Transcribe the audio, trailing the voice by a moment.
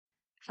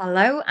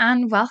Hello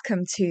and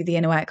welcome to the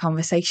Inner Work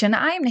Conversation.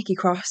 I am Nikki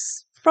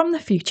Cross from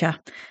the future.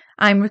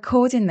 I'm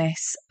recording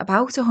this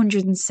about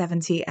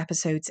 170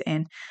 episodes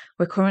in.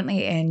 We're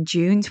currently in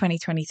June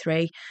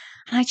 2023,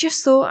 and I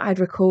just thought I'd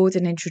record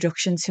an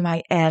introduction to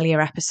my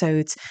earlier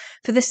episodes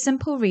for the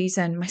simple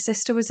reason my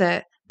sister was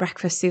at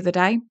breakfast the other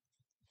day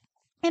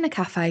in a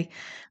cafe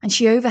and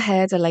she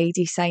overheard a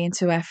lady saying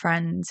to her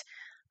friend,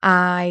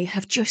 I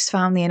have just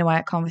found the Inner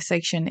Work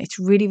Conversation. It's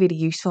really, really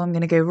useful. I'm going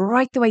to go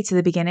right the way to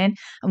the beginning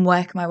and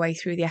work my way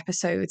through the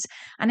episodes.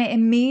 And it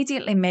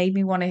immediately made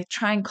me want to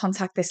try and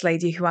contact this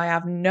lady who I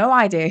have no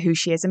idea who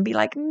she is and be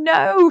like,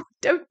 no,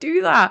 don't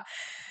do that.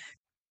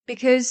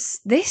 Because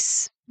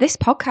this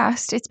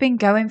podcast, it's been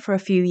going for a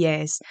few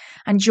years.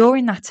 And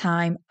during that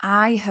time,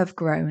 I have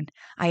grown.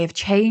 I have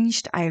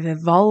changed. I have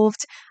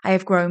evolved. I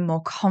have grown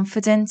more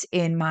confident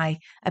in my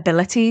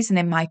abilities and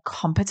in my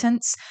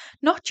competence,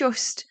 not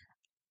just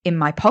in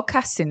my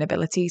podcasting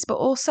abilities, but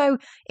also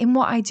in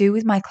what I do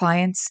with my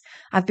clients.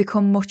 I've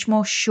become much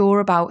more sure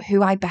about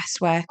who I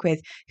best work with,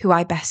 who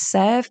I best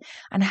serve,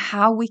 and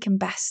how we can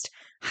best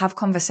have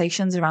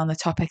conversations around the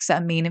topics that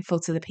are meaningful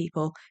to the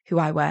people who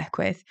I work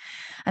with.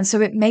 And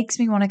so it makes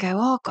me want to go,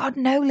 oh God,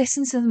 no,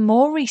 listen to the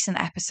more recent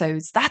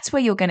episodes. That's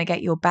where you're going to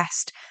get your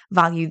best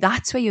value.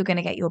 That's where you're going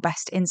to get your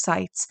best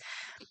insights.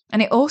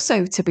 And it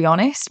also, to be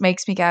honest,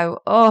 makes me go,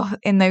 oh,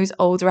 in those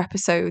older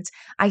episodes,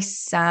 I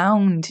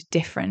sound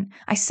different.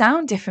 I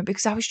sound different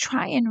because I was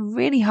trying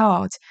really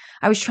hard.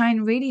 I was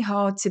trying really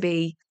hard to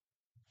be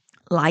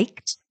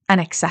liked and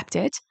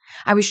accepted.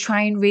 I was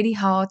trying really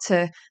hard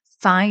to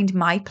find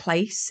my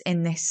place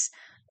in this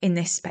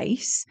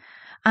space.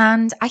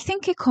 And I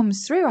think it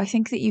comes through. I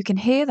think that you can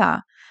hear that.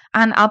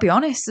 And I'll be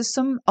honest, there's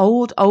some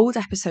old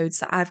episodes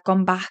that I've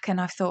gone back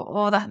and I've thought,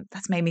 oh,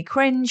 that's made me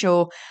cringe,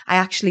 or I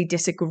actually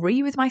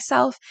disagree with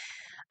myself.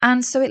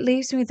 And so it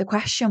leaves me with the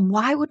question,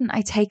 why wouldn't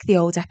I take the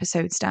old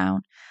episodes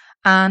down?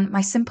 And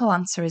my simple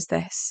answer is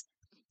this.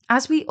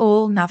 As we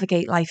all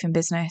navigate life and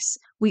business,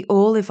 we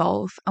all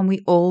evolve and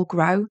we all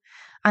grow.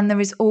 And there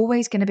is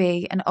always going to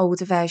be an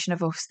older version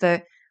of us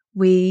that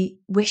we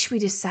wish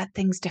we'd have said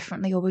things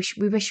differently, or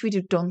we wish we'd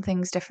have done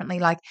things differently.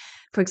 Like,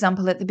 for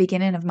example, at the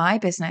beginning of my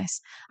business,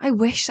 I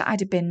wish that I'd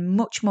have been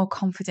much more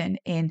confident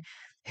in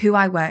who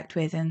I worked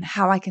with and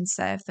how I can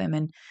serve them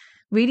and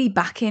really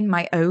back in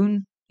my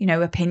own,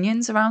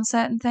 opinions around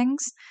certain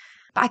things.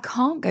 But I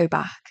can't go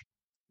back.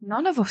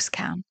 None of us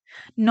can.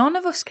 None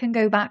of us can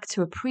go back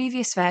to a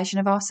previous version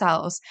of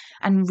ourselves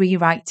and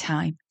rewrite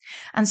time.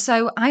 And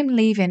so I'm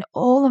leaving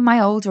all of my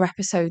older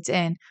episodes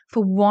in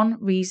for one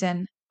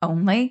reason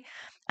only,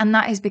 and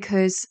that is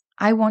because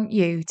I want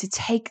you to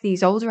take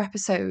these older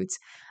episodes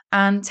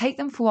and take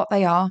them for what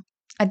they are,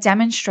 a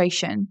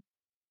demonstration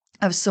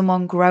of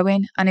someone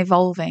growing and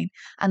evolving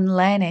and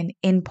learning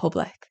in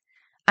public.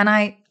 And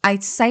I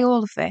say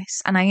all of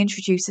this and I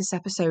introduce this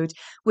episode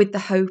with the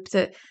hope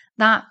that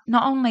not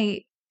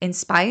only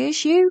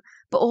inspires you,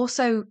 but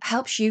also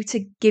helps you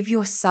to give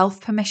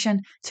yourself permission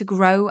to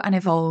grow and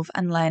evolve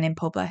and learn in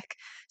public.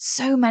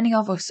 So many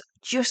of us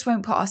just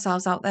won't put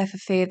ourselves out there for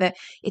fear that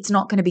it's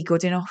not going to be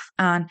good enough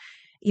and,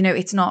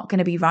 it's not going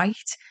to be right.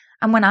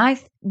 And when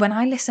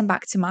I listen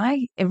back to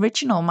my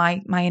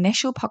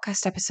initial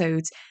podcast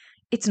episodes,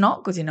 it's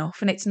not good enough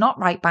and it's not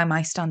right by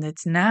my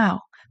standards now,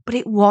 but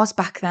it was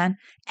back then.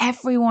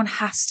 Everyone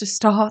has to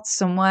start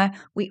somewhere.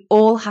 We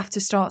all have to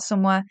start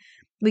somewhere.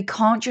 We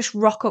can't just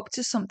rock up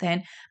to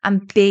something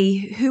and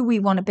be who we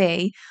want to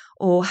be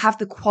or have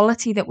the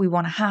quality that we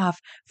want to have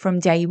from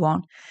day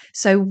one.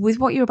 So with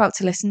what you're about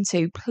to listen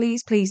to,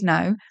 please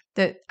know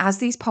that as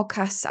these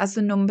podcasts, as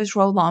the numbers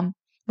roll on,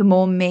 the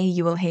more me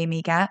you will hear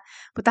me get.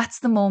 But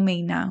that's the more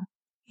me now.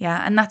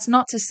 Yeah. And that's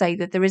not to say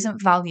that there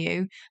isn't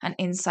value and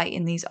insight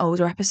in these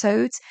older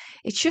episodes.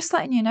 It's just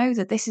letting you know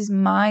that this is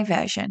my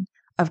version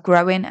of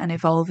growing and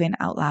evolving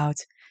out loud.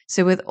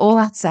 So with all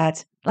that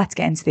said, let's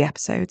get into the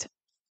episode.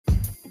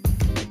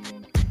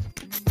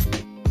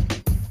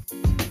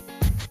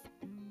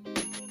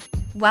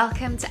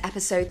 Welcome to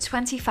episode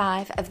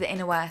 25 of the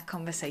Inner Work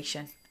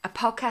Conversation, a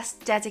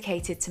podcast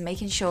dedicated to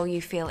making sure you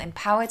feel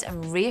empowered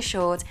and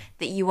reassured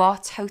that you are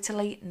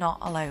totally not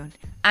alone.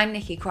 I'm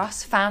Nikki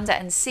Cross, founder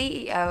and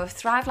CEO of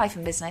Thrive Life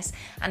and Business,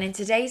 and in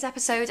today's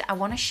episode, I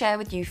want to share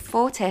with you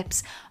 4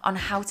 tips on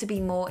how to be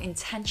more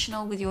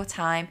intentional with your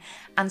time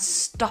and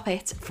stop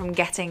it from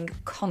getting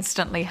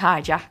constantly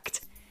hijacked.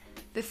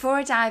 Before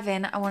I dive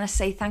in, I want to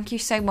say thank you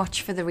so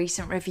much for the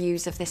recent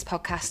reviews of this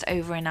podcast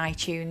over in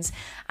iTunes,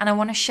 and I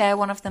want to share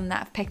one of them that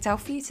I've picked out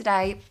for you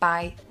today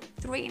by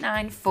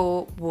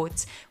 394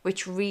 Woods,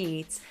 which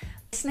reads,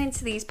 listening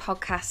to these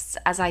podcasts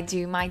as I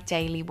do my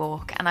daily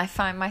walk, and I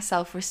find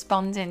myself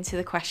responding to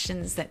the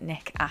questions that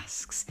Nick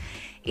asks.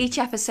 Each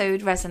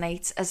episode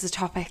resonates as the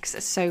topics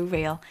are so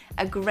real,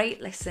 a great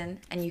listen,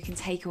 and you can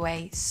take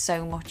away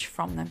so much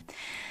from them.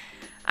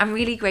 I'm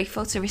really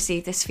grateful to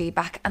receive this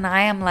feedback, and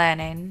I am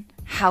learning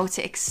how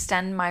to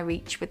extend my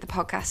reach with the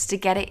podcast to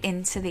get it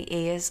into the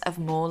ears of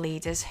more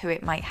leaders who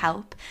it might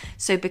help.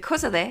 So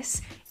because of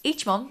this,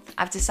 each month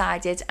I've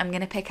decided I'm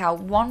going to pick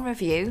out one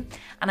review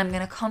and I'm going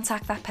to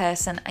contact that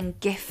person and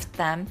gift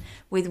them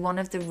with one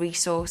of the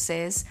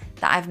resources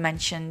that I've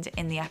mentioned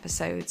in the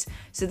episodes.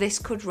 So this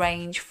could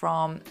range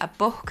from a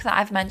book that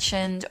I've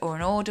mentioned, or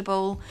an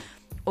Audible,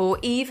 or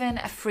even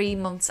a free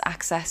month's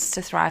access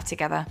to Thrive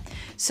Together.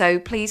 So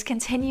please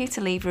continue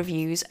to leave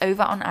reviews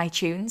over on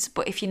iTunes,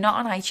 but if you're not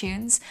on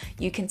iTunes,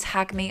 you can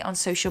tag me on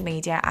social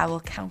media. I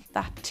will count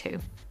that too.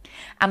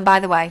 And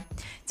by the way,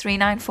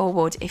 394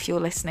 Wood, if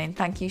you're listening,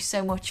 thank you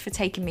so much for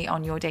taking me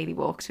on your daily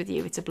walks with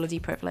you. It's a bloody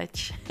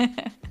privilege.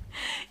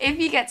 If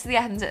you get to the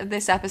end of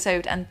this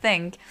episode and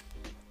think,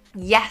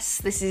 yes,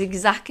 this is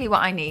exactly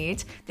what I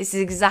need, this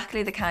is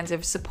exactly the kind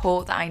of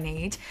support that I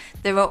need,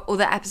 there are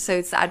other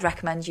episodes that I'd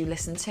recommend you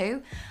listen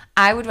to.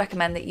 I would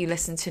recommend that you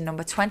listen to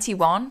number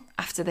 21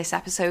 after this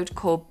episode,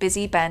 called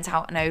Busy, Burnt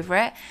Out and Over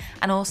It,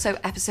 and also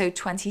episode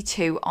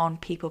 22 on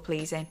people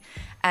pleasing,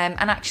 and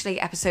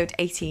actually episode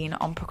 18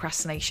 on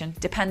procrastination,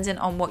 depending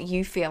on what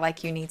you feel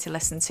like you need to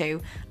listen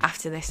to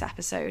after this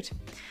episode.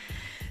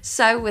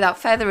 So without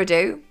further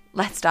ado,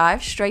 let's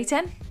dive straight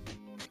in.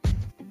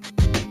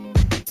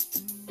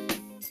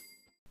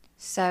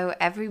 So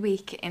every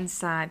week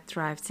inside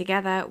Thrive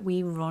Together,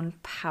 we run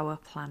power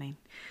planning.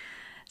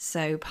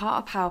 So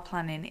part of power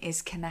planning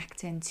is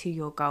connecting to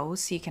your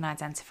goals, so you can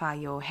identify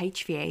your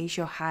HVAs,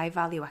 your high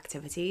value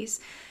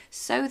activities,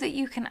 so that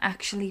you can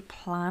actually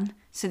plan,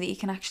 so that you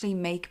can actually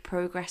make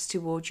progress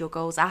towards your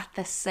goals at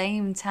the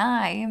same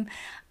time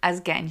as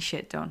getting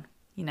shit done,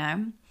 you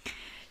know?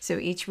 So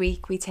each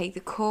week we take the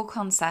core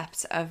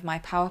concepts of my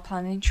power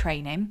planning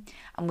training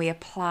and we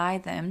apply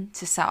them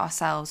to set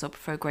ourselves up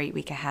for a great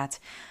week ahead.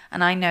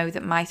 And I know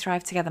that my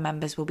Thrive Together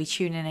members will be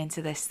tuning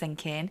into this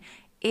thinking,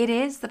 it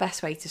is the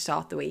best way to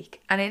start the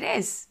week. And it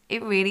is.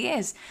 It really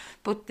is.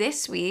 But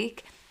this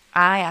week,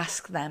 I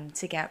asked them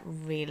to get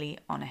really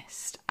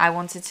honest. I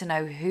wanted to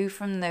know who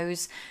from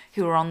those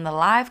who were on the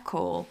live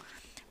call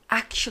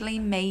actually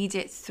made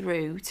it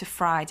through to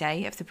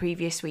Friday of the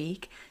previous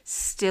week,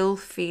 still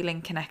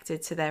feeling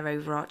connected to their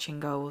overarching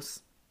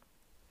goals.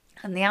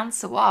 And the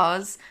answer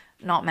was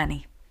not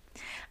many.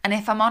 And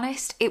if I'm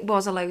honest, it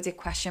was a loaded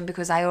question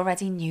because I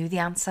already knew the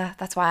answer.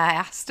 That's why I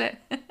asked it.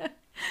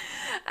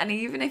 And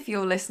even if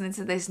you're listening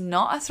to this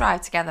not a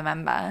Thrive Together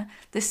member,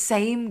 the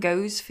same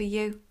goes for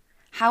you.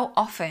 How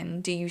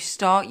often do you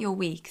start your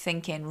week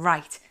thinking,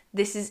 right,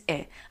 this is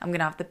it, I'm going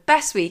to have the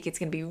best week, it's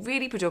going to be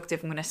really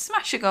productive, I'm going to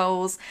smash your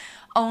goals,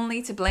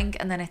 only to blink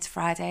and then it's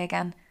Friday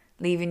again,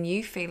 leaving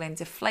you feeling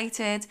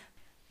deflated,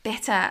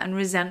 bitter and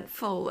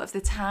resentful of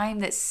the time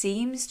that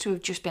seems to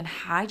have just been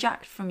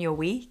hijacked from your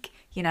week,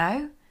 you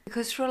know?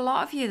 Because for a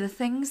lot of you, the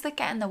things that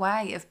get in the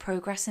way of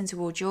progressing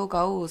towards your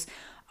goals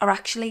are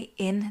actually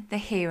in the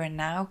here and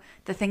now,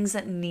 the things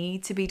that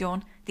need to be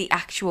done, the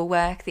actual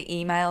work, the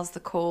emails, the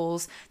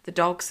calls, the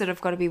dogs that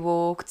have got to be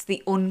walked,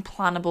 the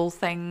unplannable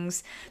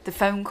things, the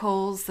phone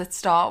calls that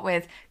start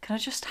with, can I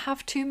just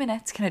have 2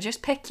 minutes? Can I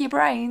just pick your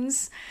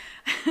brains?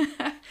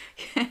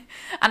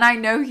 And I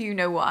know you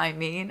know what I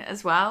mean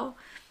as well.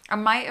 I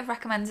might have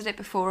recommended it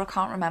before, I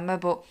can't remember,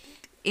 but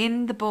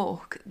in the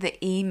book, The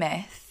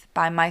E-Myth,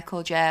 by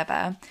Michael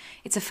Gerber.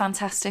 It's a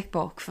fantastic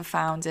book for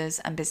founders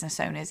and business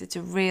owners. It's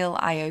a real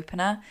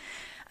eye-opener.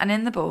 And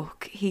in the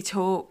book,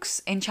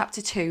 in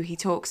chapter 2, he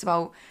talks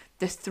about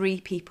the 3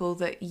 people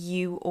that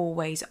you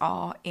always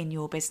are in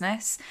your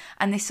business.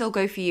 And this will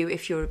go for you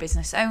if you're a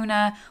business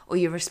owner or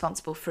you're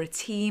responsible for a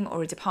team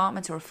or a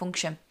department or a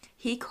function.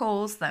 He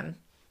calls them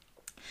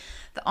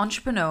the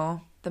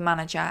entrepreneur, the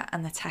manager,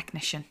 and the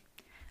technician.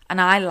 And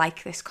I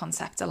like this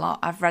concept a lot.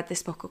 I've read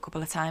this book a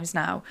couple of times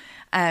now.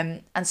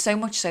 And so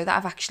much so that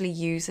I've actually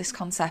used this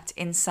concept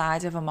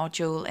inside of a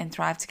module in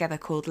Thrive Together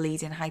called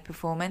Leading High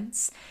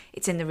Performance.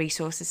 It's in the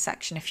resources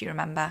section if you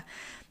remember.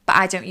 But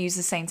I don't use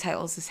the same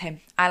titles as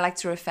him. I like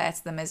to refer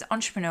to them as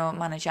entrepreneur,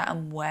 manager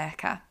and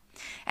worker.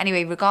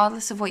 Anyway,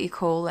 regardless of what you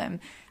call them,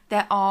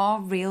 there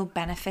are real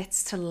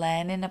benefits to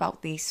learning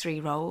about these 3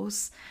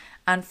 roles.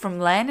 And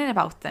from learning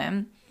about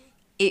them,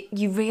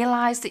 you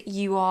realise that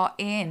you are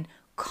in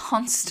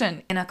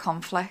constant inner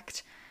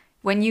conflict.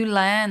 When you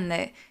learn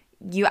that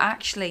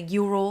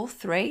you're all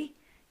 3,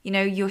 you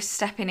know, you're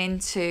stepping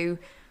into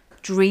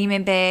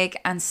dreaming big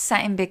and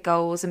setting big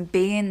goals and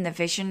being the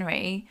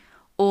visionary,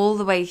 all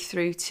the way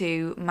through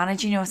to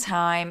managing your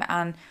time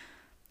and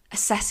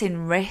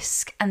assessing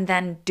risk and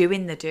then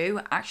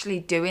actually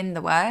doing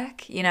the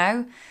work, you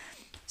know.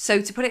 So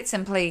to put it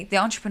simply, the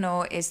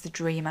entrepreneur is the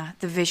dreamer,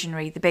 the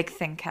visionary, the big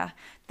thinker.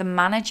 The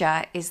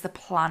manager is the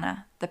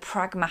planner, the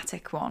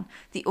pragmatic one,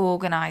 the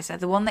organizer,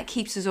 the one that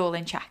keeps us all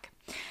in check.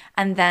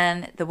 And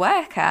then the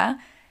worker,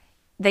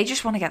 they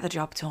just want to get the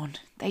job done.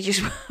 They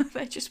just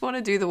want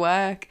to do the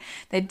work.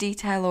 They're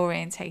detail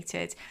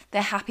orientated.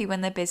 They're happy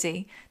when they're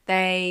busy.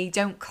 They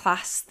don't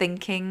class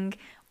thinking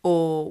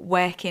or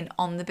working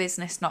on the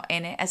business, not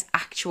in it, as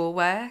actual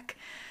work.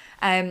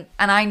 And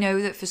I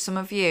know that for some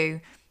of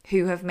you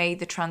who have made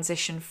the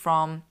transition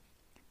from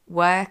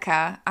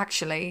worker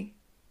actually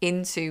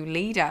into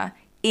leader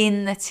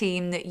in the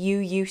team that you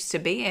used to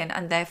be in,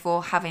 and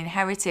therefore have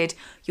inherited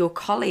your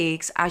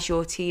colleagues as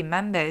your team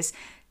members,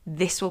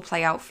 this will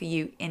play out for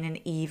you in an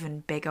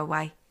even bigger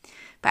way.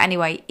 But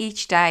anyway,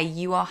 each day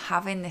you are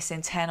having this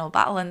internal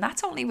battle, and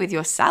that's only with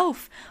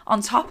yourself.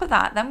 On top of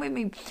that, then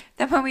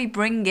when we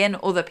bring in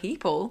other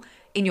people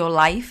in your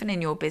life and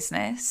in your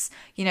business,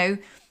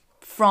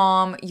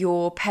 from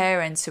your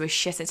parents who are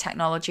shit at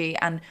technology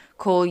and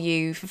call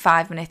you for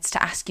 5 minutes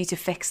to ask you to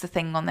fix the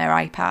thing on their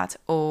iPad,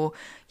 or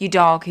your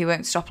dog who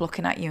won't stop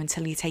looking at you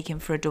until you take him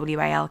for a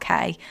WALK.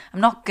 I'm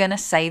not going to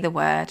say the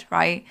word,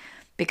 right?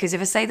 Because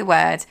if I say the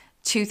word,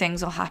 two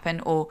things will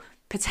happen, or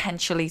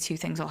potentially two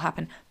things will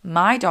happen.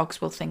 My dogs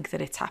will think that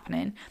it's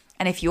happening.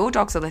 And if your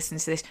dogs are listening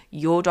to this,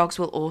 your dogs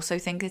will also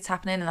think it's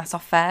happening, and that's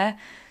not fair.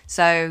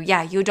 So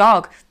yeah, your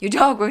dog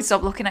won't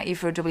stop looking at you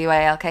for a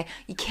WALK.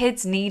 Your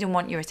kids need and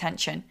want your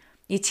attention.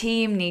 Your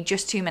team need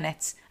just 2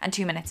 minutes and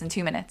 2 minutes and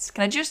 2 minutes.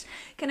 Can I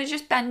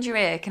just bend your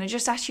ear? Can I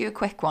just ask you a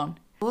quick one?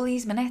 All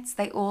these minutes,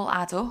 they all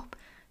add up.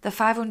 The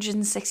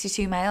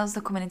 562 mails that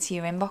are coming into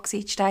your inbox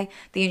each day,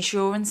 the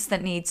insurance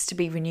that needs to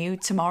be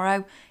renewed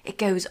tomorrow, it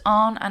goes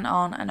on and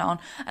on and on.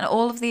 And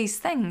all of these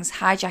things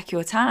hijack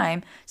your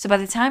time. So by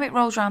the time it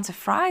rolls around to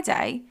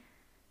Friday,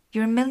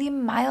 you're a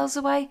million miles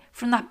away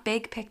from that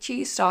big picture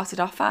you started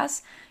off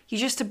as. You're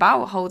just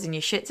about holding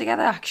your shit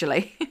together,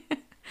 actually.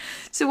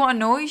 So what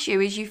annoys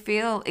you is you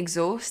feel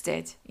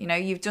exhausted.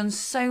 You've done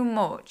so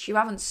much. You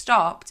haven't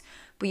stopped,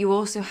 but you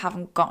also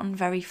haven't gotten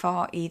very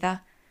far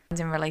either.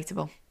 It's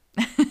relatable.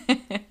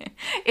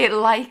 It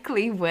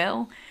likely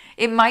will.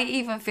 It might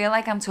even feel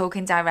like I'm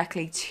talking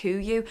directly to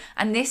you.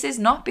 And this is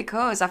not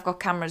because I've got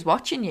cameras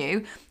watching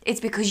you. It's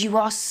because you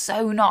are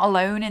so not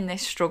alone in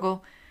this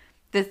struggle.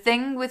 The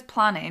thing with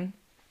planning,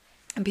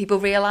 and people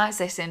realise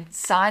this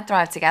inside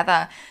Thrive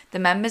Together, the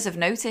members have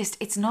noticed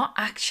it's not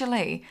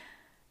actually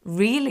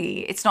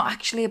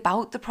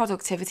about the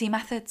productivity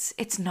methods.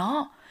 It's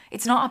not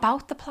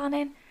about the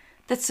planning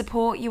that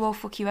support you or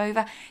fuck you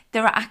over.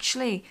 There are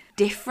actually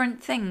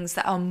different things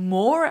that are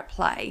more at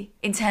play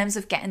in terms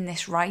of getting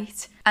this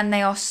right. And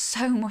they are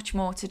so much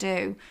more to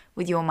do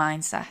with your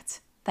mindset.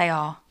 They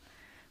are.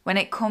 When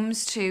it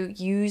comes to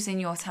using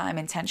your time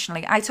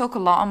intentionally, I talk a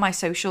lot on my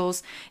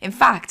socials. In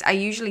fact, I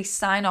usually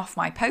sign off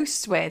my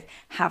posts with,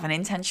 have an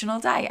intentional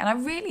day. And I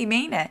really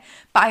mean it.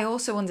 But I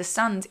also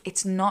understand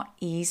it's not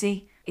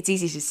easy. It's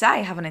easy to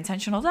say, have an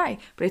intentional day,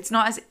 but it's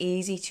not as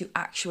easy to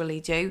actually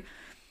do.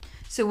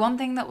 So one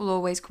thing that will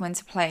always come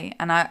into play,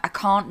 and I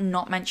can't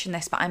not mention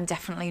this, but I'm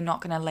definitely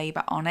not going to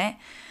labour on it,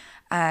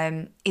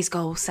 is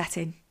goal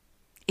setting.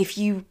 If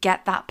you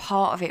get that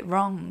part of it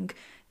wrong,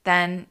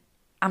 then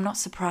I'm not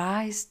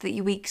surprised that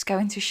your week's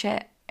going to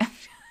shit.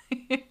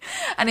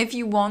 And if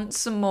you want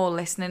some more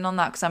listening on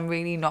that, because I'm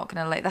really not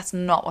going to that's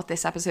not what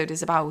this episode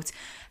is about,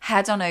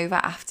 head on over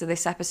after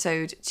this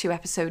episode to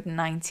episode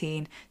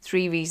 19,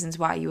 3 reasons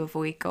why you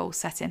avoid goal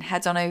setting.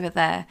 Head on over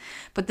there.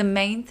 But the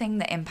main thing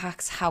that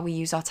impacts how we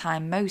use our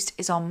time most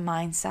is our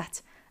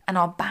mindset and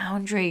our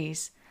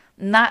boundaries.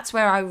 And that's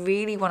where I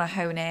really want to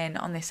hone in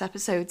on this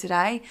episode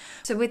today.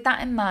 So with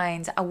that in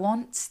mind, I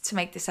want to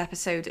make this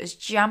episode as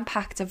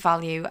jam-packed of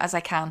value as I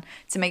can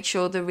to make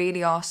sure there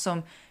really are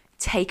some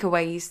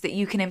takeaways that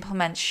you can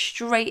implement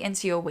straight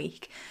into your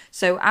week.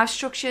 So I've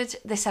structured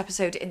this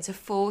episode into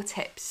 4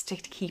 tips to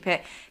keep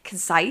it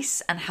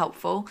concise and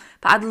helpful.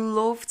 But I'd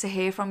love to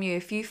hear from you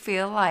if you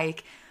feel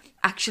like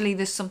actually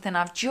there's something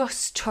I've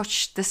just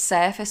touched the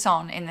surface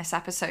on in this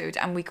episode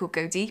and we could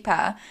go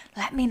deeper.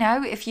 Let me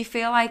know if you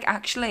feel like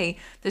actually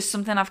there's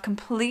something I've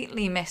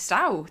completely missed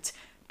out.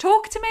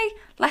 Talk to me.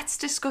 Let's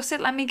discuss it.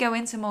 Let me go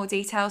into more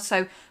detail.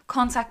 So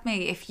contact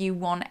me if you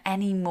want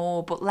any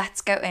more, but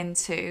let's go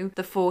into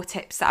the 4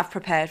 tips that I've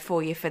prepared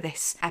for you for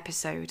this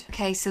episode.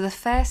 Okay, so the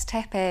first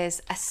tip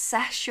is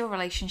assess your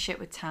relationship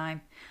with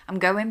time. I'm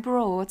going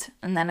broad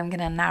and then I'm going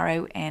to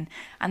narrow in.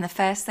 And the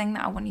first thing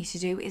that I want you to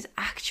do is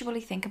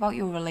actually think about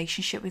your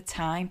relationship with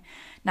time.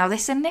 Now,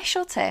 this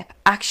initial tip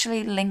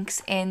actually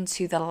links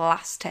into the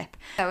last tip.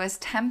 So as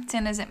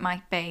tempting as it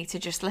might be to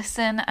just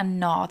listen and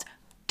nod,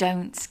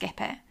 don't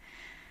skip it.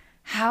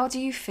 How do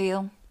you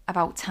feel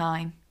about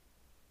time?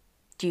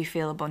 Do you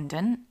feel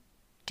abundant?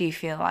 Do you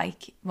feel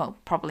like, well,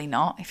 probably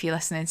not if you're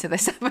listening to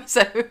this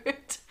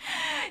episode.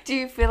 Do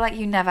you feel like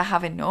you never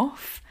have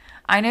enough?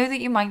 I know that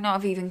you might not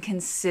have even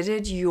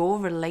considered your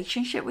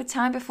relationship with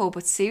time before,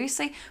 but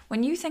seriously,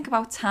 when you think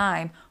about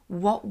time,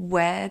 what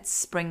words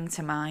spring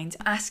to mind?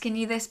 I'm asking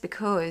you this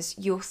because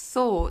your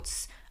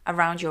thoughts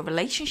around your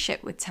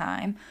relationship with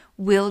time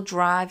will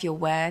drive your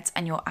words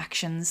and your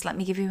actions. Let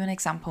me give you an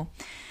example.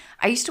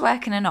 I used to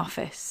work in an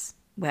office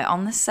where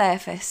on the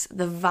surface,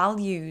 the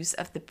values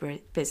of the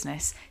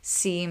business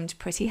seemed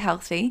pretty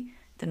healthy,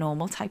 the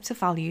normal types of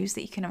values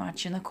that you can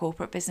imagine a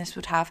corporate business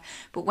would have.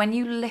 But when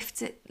you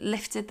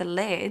lifted the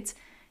lid,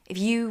 If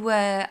you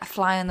were a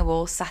fly on the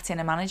wall sat in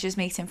a manager's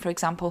meeting, for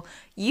example,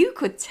 you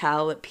could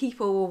tell that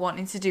people were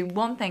wanting to do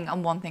one thing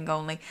and one thing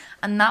only,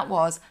 and that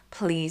was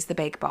please the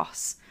big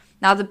boss.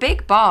 Now, the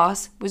big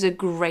boss was a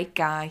great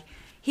guy.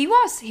 He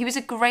was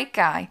a great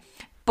guy,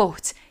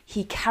 but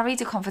he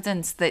carried a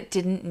confidence that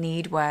didn't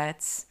need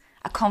words,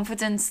 a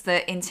confidence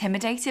that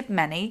intimidated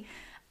many,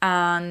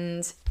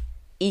 and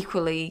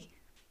equally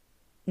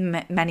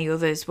many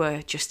others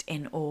were just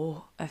in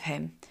awe of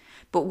him.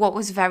 But what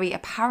was very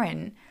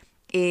apparent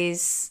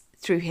is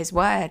through his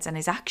words and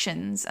his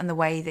actions and the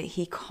way that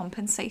he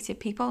compensated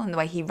people and the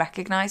way he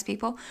recognized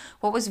people,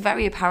 what was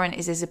very apparent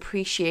is his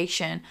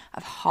appreciation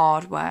of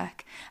hard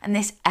work. And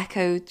this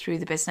echoed through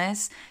the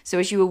business. So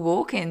as you were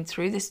walking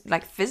through this,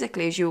 like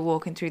physically as you were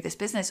walking through this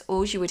business,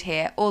 all you would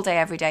hear all day,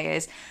 every day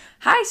is,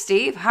 "Hi,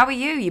 Steve, how are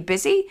you? You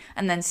busy?"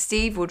 And then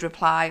Steve would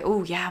reply,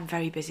 "Oh yeah, I'm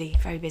very busy,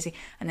 very busy."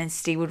 And then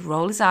Steve would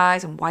roll his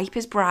eyes and wipe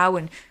his brow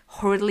and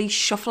hurriedly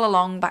shuffle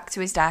along back to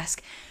his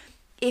desk.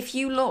 If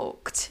you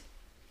looked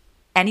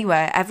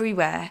anywhere,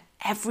 everywhere,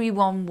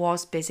 everyone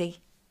was busy.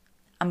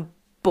 And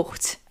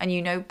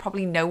you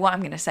probably know what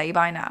I'm going to say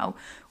by now,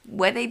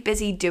 were they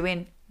busy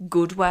doing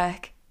good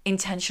work,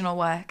 intentional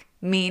work,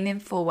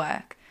 meaningful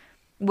work,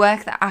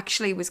 work that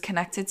actually was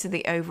connected to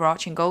the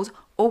overarching goals,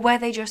 or were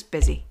they just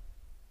busy?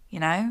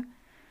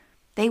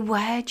 They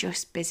were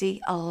just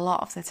busy a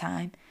lot of the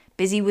time,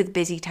 busy with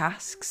busy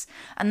tasks.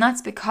 And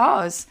that's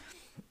because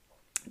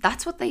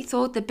that's what they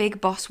thought the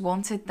big boss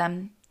wanted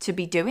them to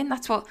be doing.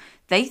 That's what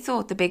they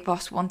thought the big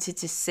boss wanted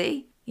to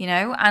see,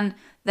 and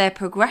their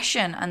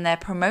progression and their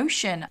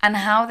promotion and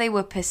how they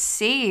were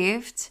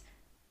perceived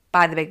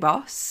by the big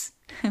boss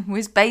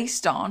was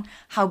based on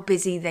how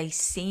busy they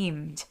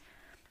seemed.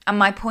 And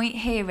my point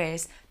here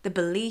is the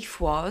belief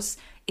was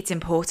it's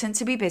important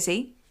to be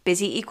busy.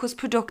 Busy equals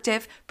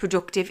productive.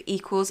 Productive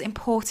equals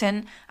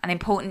important. And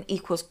important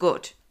equals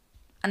good.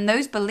 And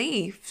those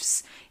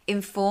beliefs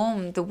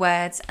informed the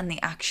words and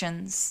the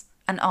actions.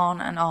 And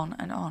on and on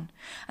and on.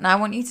 And I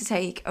want you to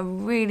take a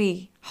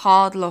really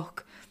hard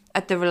look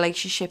at the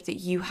relationship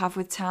that you have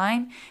with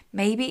time.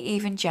 Maybe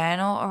even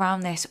journal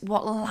around this.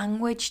 What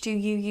language do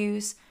you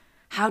use?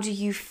 How do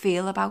you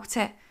feel about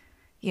it?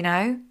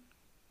 And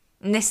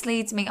this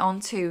leads me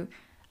on to,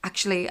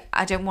 actually,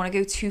 I don't want to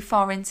go too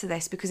far into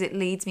this because it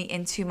leads me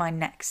into my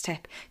next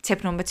tip.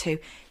 Tip number 2.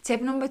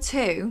 Tip number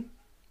 2,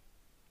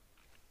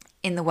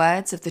 in the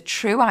words of the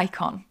true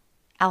icon,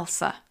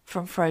 Elsa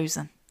from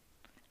Frozen.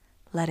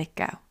 Let it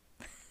go.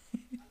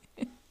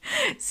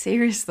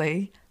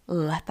 Seriously,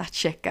 let that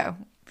shit go.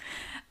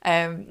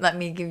 Let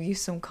me give you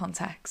some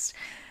context.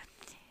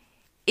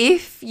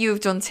 If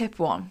you've done tip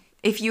 1,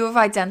 if you have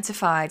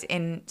identified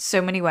in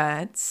so many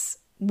words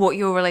what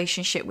your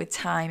relationship with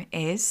time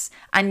is,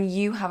 and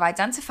you have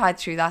identified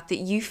through that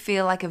you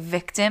feel like a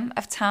victim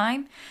of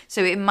time,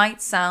 so it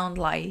might sound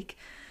like,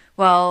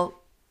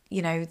 well,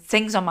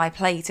 things on my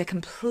plate are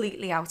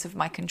completely out of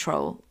my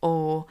control,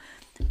 or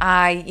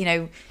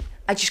I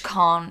just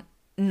can't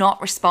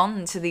not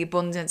respond to the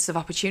abundance of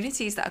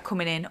opportunities that are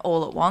coming in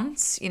all at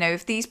once.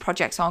 If these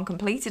projects aren't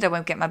completed, I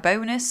won't get my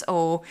bonus,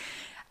 or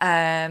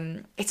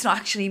it's not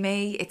actually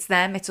me, it's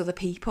them, it's other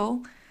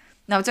people.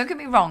 Now, don't get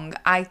me wrong,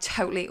 I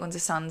totally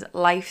understand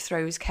life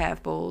throws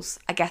curveballs.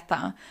 I get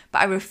that, but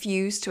I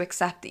refuse to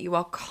accept that you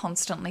are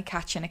constantly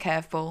catching a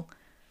curveball.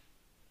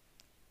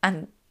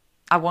 And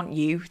I want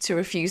you to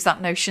refuse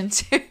that notion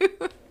too.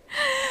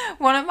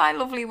 One of my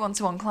lovely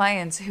one-to-one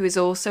clients, who is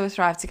also a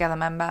Thrive Together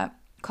member,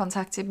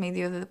 contacted me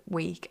the other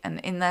week, and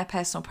in their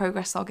personal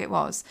progress log it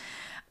was,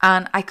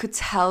 and I could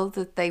tell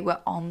that they were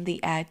on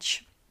the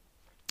edge.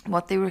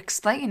 What they were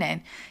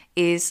explaining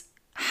is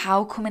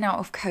how coming out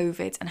of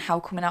COVID and how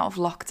coming out of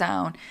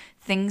lockdown,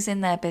 things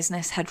in their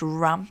business had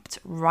ramped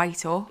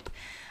right up,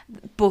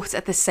 but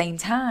at the same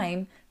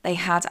time, they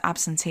had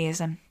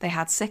absenteeism, they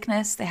had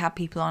sickness, they had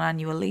people on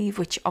annual leave,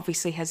 which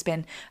obviously has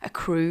been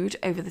accrued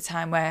over the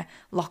time where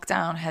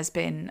lockdown has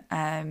been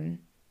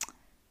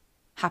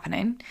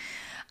happening.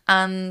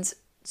 And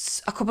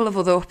a couple of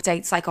other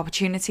updates like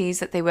opportunities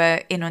that they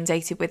were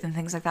inundated with and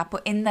things like that.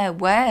 But in their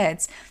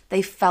words,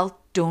 they felt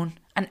done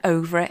and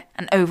over it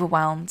and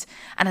overwhelmed.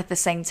 And at the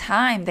same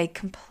time, they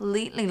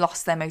completely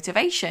lost their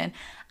motivation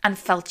and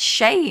felt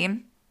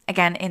shame,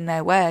 again in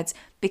their words,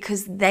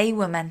 because they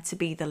were meant to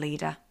be the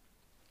leader.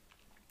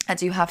 I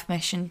do have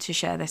permission to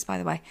share this, by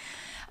the way.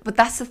 But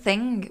that's the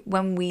thing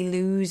when we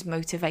lose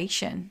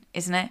motivation,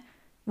 isn't it?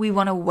 We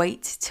want to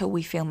wait till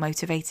we feel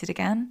motivated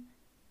again.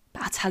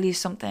 But I'll tell you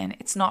something,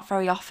 it's not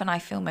very often I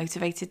feel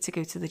motivated to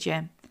go to the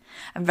gym.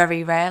 And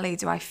very rarely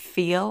do I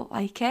feel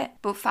like it.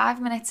 But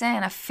 5 minutes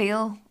in, I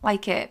feel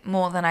like it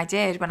more than I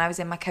did when I was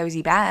in my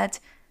cozy bed.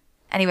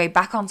 Anyway,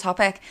 back on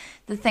topic.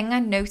 The thing I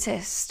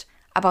noticed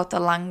about the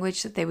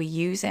language that they were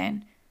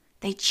using,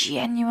 they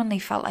genuinely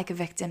felt like a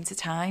victim to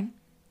time.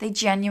 They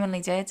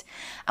genuinely did.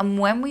 And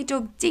when we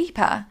dug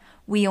deeper,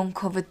 we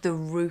uncovered the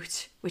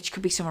root, which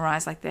could be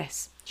summarised like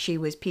this. She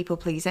was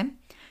people-pleasing.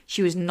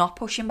 She was not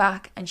pushing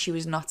back, and she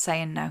was not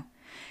saying no.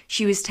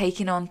 She was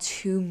taking on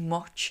too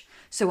much.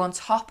 So on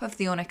top of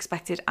the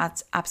unexpected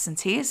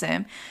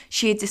absenteeism,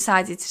 she had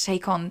decided to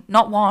take on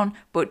not one,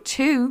 but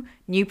 2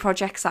 new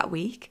projects that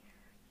week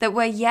that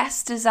were,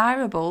 yes,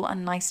 desirable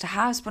and nice to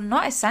have, but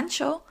not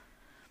essential.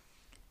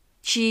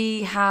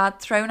 She had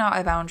thrown out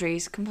her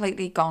boundaries,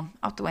 completely gone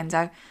out the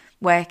window,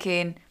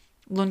 working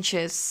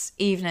lunches,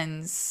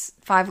 evenings,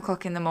 5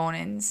 o'clock in the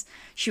mornings.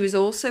 She was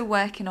also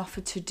working off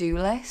a to-do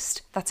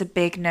list. That's a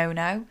big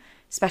no-no,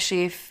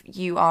 especially if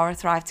you are a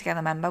Thrive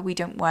Together member. We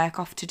don't work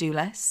off to-do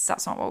lists.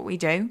 That's not what we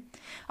do.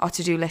 Our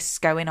to-do lists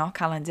go in our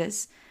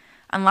calendars.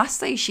 And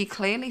lastly, she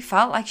clearly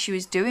felt like she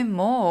was doing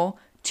more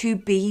to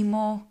be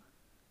more.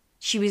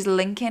 She was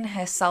linking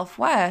her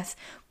self-worth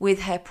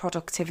with her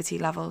productivity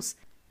levels.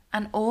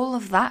 And all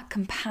of that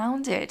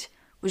compounded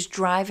was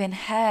driving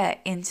her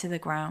into the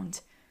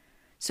ground.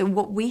 So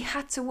what we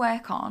had to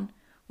work on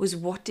was,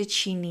 what did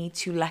she need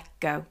to let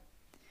go?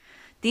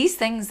 These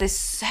things, they're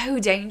so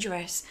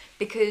dangerous,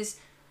 because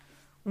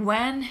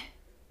when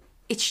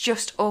it's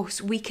just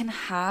us, we can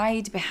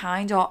hide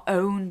behind our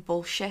own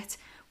bullshit.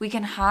 We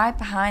can hide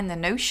behind the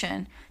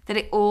notion that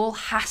it all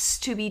has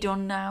to be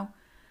done now.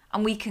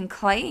 And we can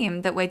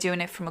claim that we're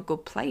doing it from a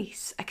good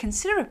place, a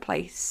considerate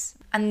place.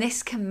 And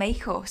this can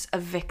make us a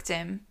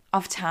victim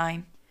of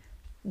time.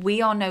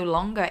 We are no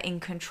longer in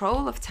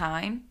control of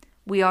time.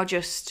 We are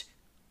just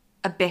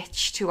a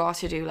bitch to our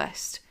to-do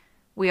list.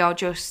 We are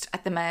just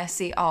at the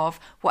mercy of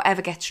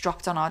whatever gets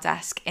dropped on our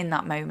desk in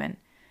that moment,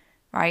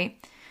 right?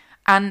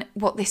 And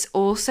what this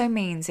also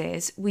means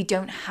is we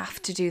don't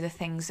have to do the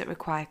things that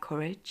require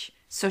courage,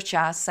 such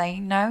as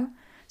saying no,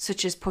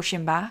 such as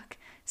pushing back,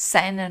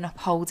 setting and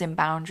upholding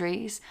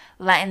boundaries,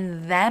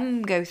 letting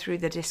them go through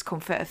the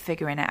discomfort of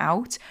figuring it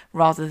out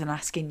rather than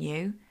asking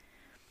you.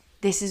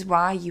 This is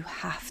why you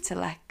have to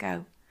let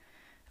go.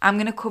 I'm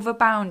going to cover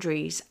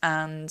boundaries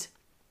and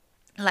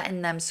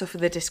letting them suffer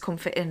the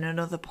discomfort in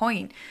another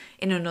point,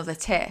 in another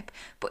tip.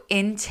 But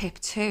in tip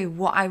 2,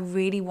 what I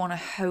really want to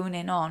hone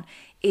in on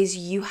is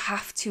you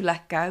have to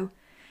let go.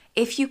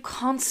 If you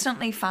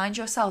constantly find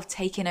yourself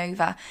taking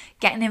over,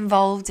 getting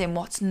involved in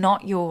what's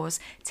not yours,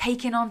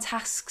 taking on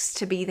tasks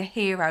to be the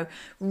hero,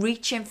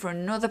 reaching for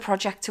another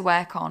project to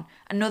work on,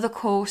 another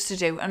course to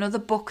do, another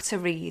book to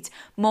read,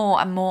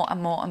 more and more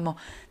and more and more,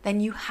 then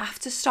you have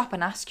to stop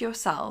and ask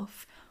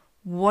yourself,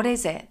 what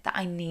is it that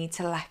I need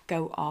to let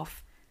go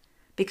of?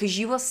 Because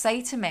you will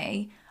say to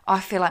me, I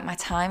feel like my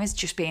time is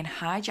just being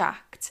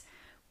hijacked.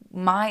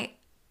 My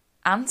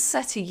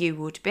answer to you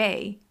would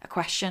be a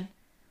question.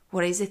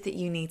 What is it that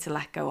you need to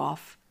let go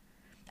of?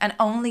 And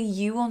only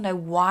you will know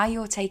why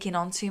you're taking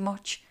on too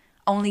much.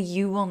 Only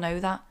you will know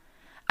that.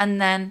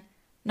 And then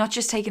not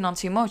just taking on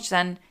too much,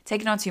 then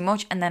taking on too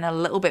much and then a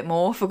little bit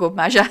more for good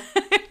measure.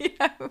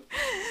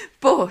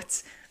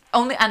 But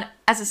only, and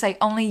as I say,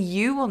 only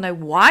you will know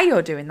why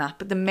you're doing that.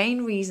 But the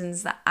main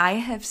reasons that I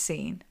have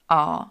seen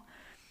are,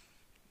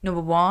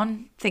 number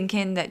 1,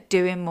 thinking that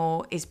doing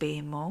more is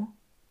being more.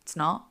 It's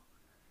not.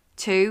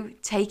 2,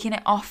 taking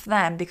it off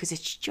them because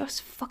it's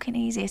just fucking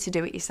easier to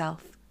do it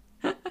yourself.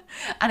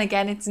 And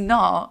again, it's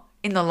not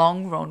in the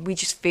long run. We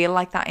just feel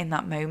like that in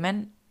that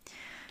moment.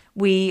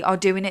 We are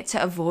doing it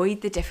to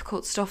avoid the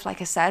difficult stuff, like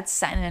I said,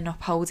 setting and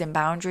upholding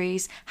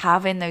boundaries,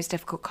 having those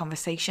difficult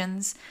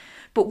conversations.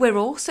 But we're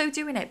also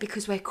doing it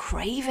because we're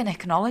craving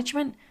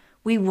acknowledgement.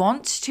 We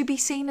want to be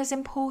seen as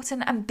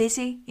important and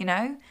busy, you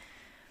know?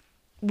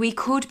 We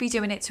could be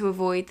doing it to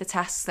avoid the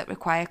tasks that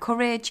require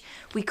courage.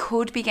 We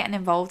could be getting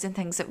involved in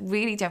things that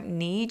really don't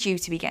need you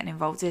to be getting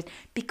involved in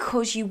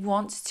because you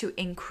want to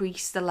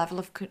increase the level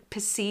of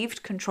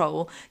perceived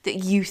control that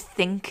you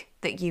think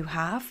that you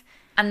have.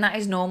 And that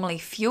is normally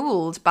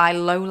fueled by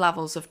low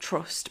levels of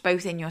trust,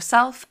 both in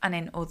yourself and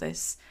in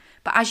others.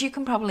 But as you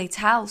can probably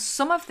tell,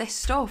 some of this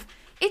stuff,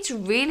 it's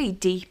really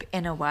deep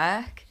inner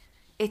work.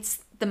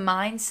 It's the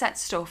mindset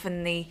stuff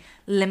and the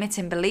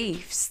limiting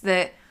beliefs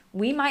that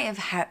we might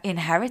have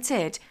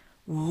inherited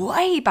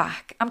way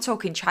back. I'm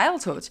talking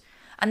childhood.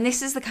 And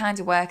this is the kind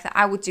of work that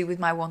I would do with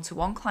my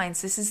one-to-one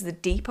clients. This is the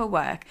deeper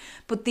work.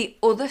 But the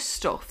other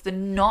stuff, the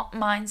not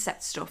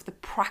mindset stuff, the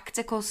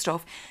practical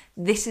stuff,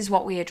 this is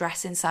what we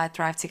address inside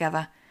Thrive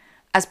Together.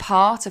 As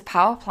part of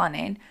power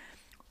planning,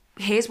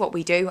 here's what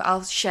we do.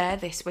 I'll share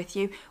this with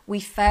you.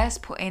 We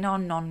first put in our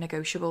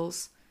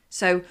non-negotiables.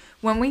 So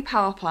when we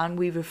power plan,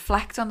 we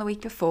reflect on the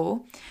week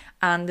before,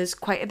 and there's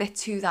quite a bit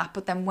to that.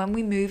 But then when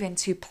we move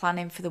into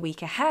planning for the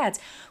week ahead,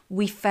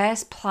 we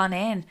first plan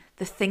in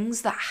the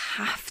things that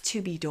have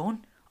to be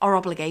done, our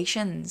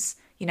obligations,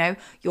 you know,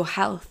 your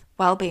health,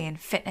 well-being,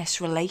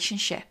 fitness,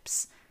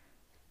 relationships,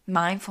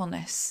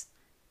 mindfulness,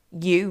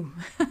 you.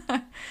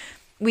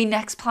 We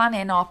next plan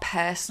in our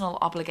personal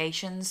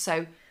obligations.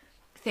 So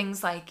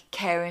things like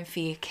caring for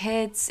your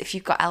kids, if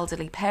you've got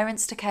elderly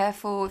parents to care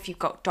for, if you've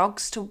got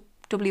dogs to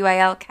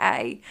walk,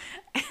 I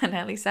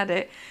nearly said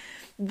it.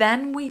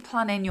 Then we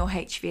plan in your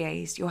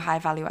HVAs, your high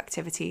value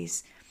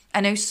activities. I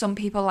know some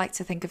people like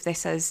to think of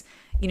this as,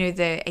 you know,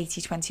 the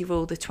 80-20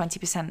 rule, the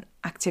 20%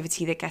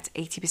 activity that gets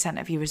 80%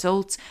 of your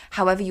results,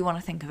 however you want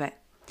to think of it.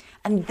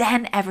 And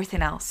then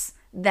everything else.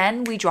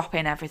 Then we drop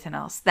in everything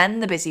else, then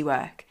the busy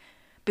work.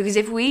 Because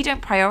if we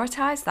don't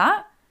prioritize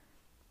that,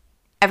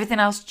 everything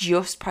else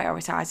just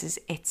prioritizes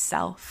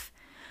itself.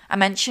 I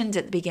mentioned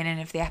at the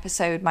beginning of the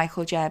episode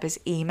Michael Gerber's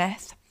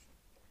E-Myth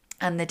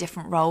and the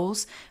different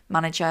roles,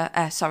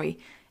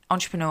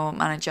 entrepreneur,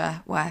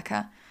 manager,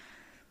 worker.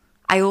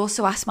 I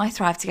also ask my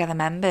Thrive Together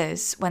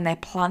members when they're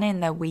planning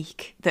their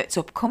week that's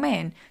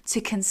upcoming to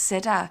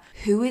consider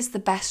who is the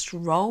best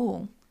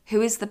role,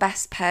 who is the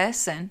best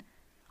person,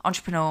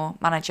 entrepreneur,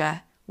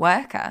 manager,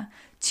 worker,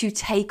 to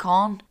take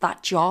on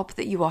that job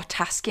that you are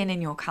tasking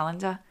in your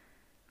calendar.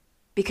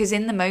 Because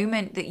in the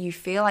moment that you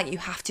feel like you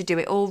have to do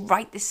it all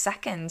right this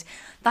second,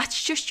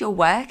 that's just your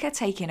worker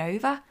taking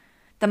over.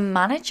 The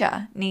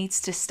manager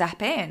needs to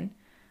step in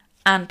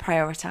and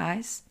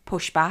prioritize,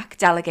 push back,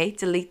 delegate,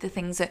 delete the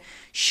things that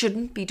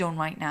shouldn't be done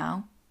right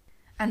now.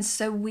 And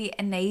so we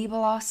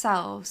enable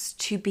ourselves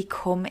to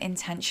become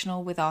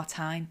intentional with our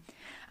time.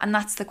 And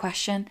that's the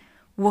question.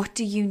 What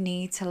do you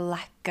need to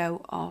let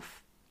go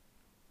of?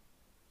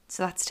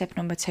 So that's tip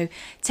number 2.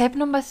 Tip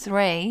number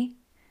 3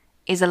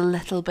 is a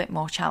little bit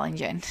more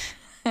challenging.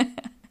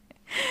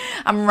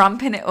 I'm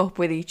ramping it up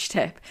with each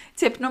tip.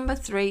 Tip number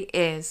 3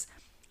 is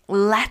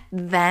let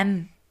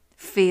them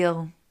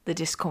feel the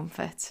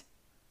discomfort.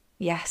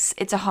 Yes,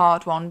 it's a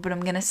hard one, but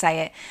I'm going to say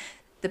it.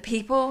 The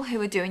people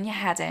who are doing your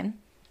head in,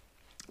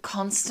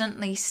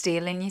 constantly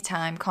stealing your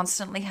time,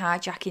 constantly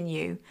hijacking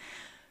you,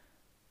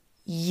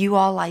 you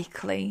are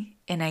likely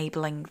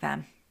enabling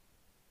them.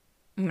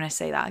 I'm going to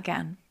say that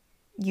again.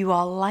 You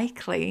are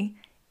likely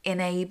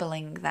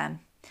enabling them.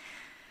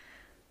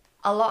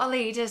 A lot of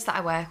leaders that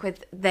I work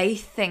with, they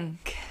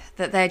think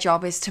that their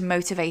job is to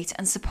motivate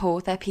and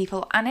support their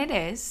people, and it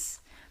is,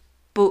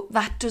 but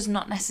that does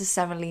not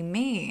necessarily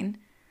mean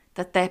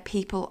that their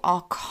people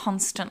are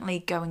constantly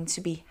going to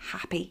be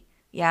happy.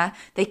 Yeah,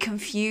 they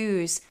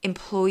confuse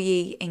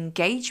employee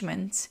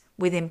engagement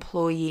with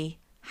employee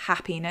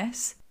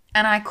happiness,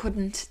 and I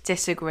couldn't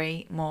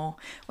disagree more.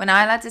 When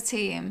I led a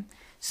team,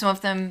 some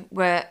of them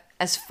were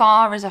as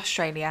far as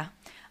Australia.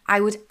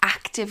 I would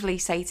actively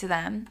say to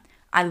them,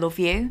 I love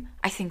you.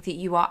 I think that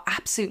you are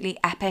absolutely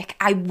epic.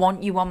 I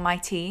want you on my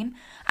team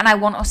and I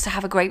want us to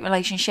have a great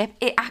relationship.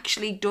 It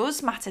actually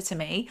does matter to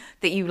me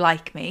that you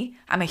like me.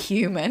 I'm a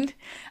human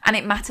and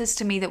it matters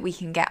to me that we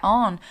can get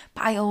on.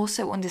 But I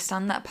also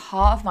understand that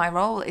part of my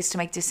role is to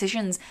make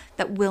decisions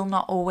that will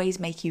not always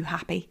make you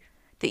happy,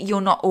 that you're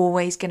not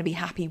always going to be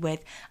happy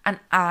with. And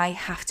I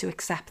have to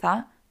accept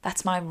that.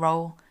 That's my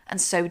role.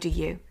 And so do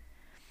you.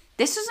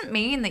 This doesn't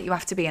mean that you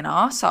have to be an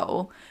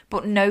arsehole,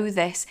 but know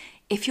this.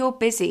 If you're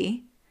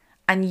busy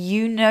and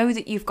you know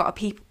that you've got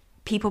a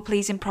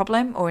people-pleasing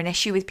problem or an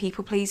issue with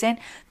people-pleasing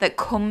that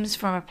comes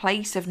from a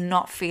place of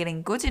not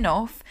feeling good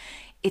enough,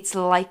 it's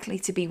likely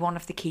to be one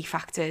of the key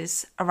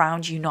factors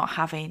around you not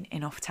having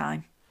enough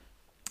time.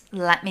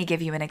 Let me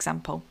give you an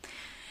example.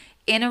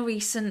 In a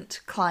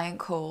recent client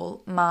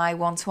call, my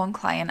one-to-one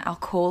client, I'll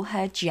call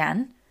her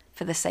Jen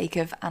for the sake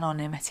of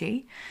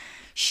anonymity.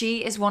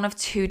 She is one of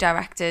 2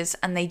 directors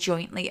and they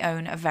jointly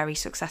own a very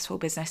successful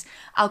business.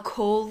 I'll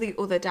call the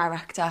other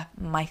director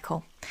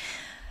Michael.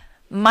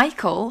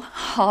 Michael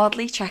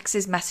hardly checks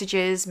his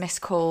messages, missed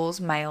calls,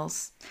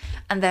 mails,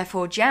 and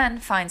therefore Jen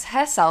finds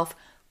herself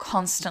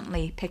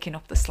constantly picking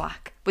up the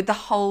slack with the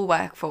whole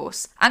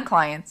workforce and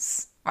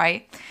clients,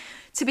 right?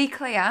 To be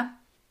clear,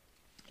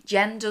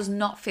 Jen does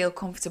not feel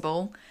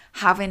comfortable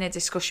having a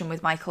discussion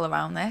with Michael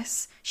around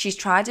this. She's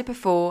tried it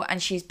before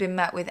and she's been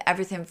met with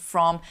everything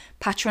from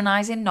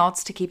patronising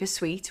nods to keep it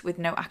sweet with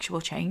no actual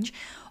change,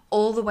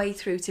 all the way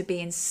through to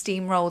being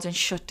steamrolled and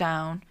shut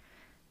down.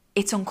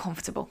 It's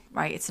uncomfortable,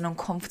 right? It's an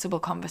uncomfortable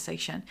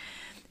conversation.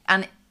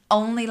 And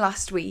only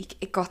last week,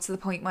 it got to the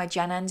point where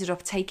Jen ended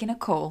up taking a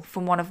call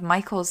from one of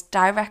Michael's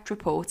direct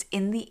reports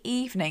in the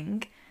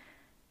evening,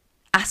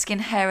 asking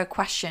her a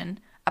question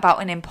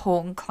about an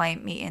important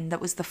client meeting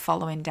that was the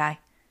following day.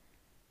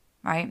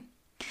 Right?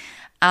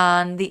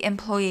 And the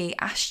employee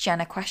asked Jen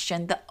a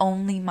question that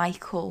only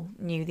Michael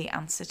knew the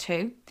answer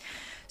to.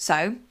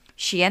 So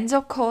she ends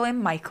up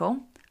calling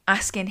Michael,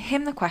 asking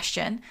him the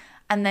question,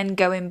 and then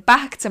going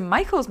back to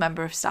Michael's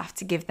member of staff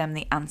to give them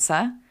the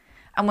answer.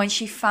 And when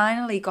she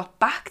finally got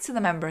back to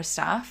the member of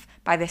staff,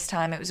 by this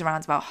time it was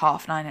around about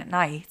 9:30 at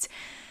night,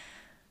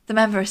 the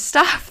member of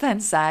staff then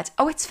said,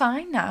 "Oh, it's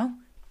fine now.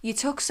 You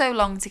took so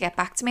long to get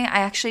back to me. I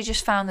actually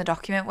just found the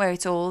document where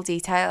it's all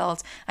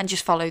detailed and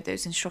just followed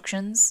those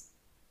instructions."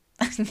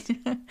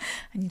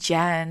 And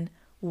Jen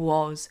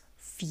was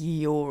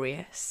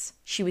furious.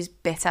 She was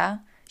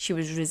bitter, she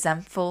was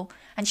resentful,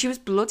 and she was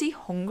bloody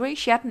hungry.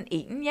 She hadn't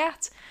eaten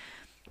yet.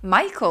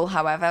 Michael,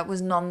 however,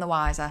 was none the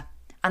wiser,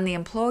 and the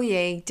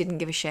employee didn't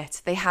give a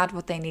shit. They had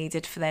what they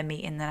needed for their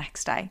meeting the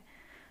next day.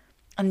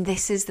 And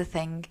this is the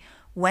thing.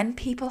 When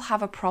people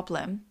have a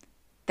problem,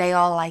 they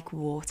are like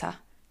water.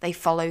 They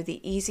follow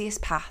the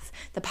easiest path,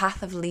 the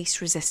path of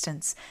least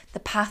resistance, the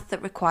path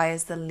that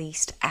requires the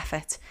least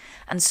effort.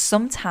 And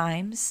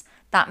sometimes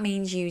that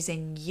means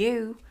using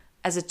you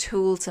as a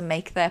tool to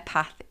make their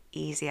path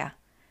easier.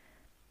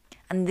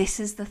 And this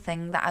is the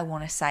thing that I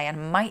want to say, and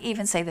I might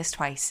even say this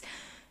twice.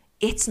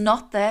 It's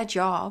not their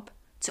job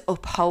to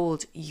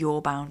uphold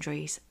your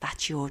boundaries.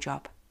 That's your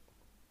job.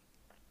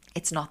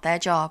 It's not their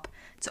job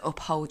to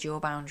uphold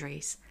your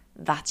boundaries.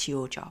 That's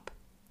your job.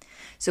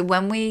 So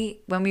when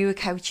we were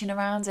coaching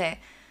around it,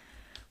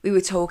 we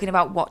were talking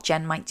about what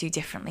Jen might do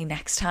differently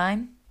next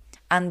time.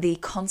 And the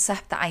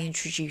concept that I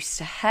introduced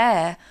to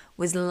her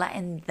was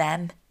letting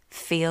them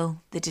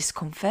feel the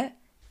discomfort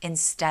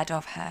instead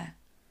of her.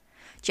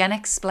 Jen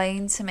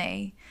explained to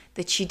me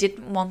that she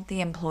didn't want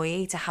the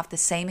employee to have the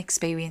same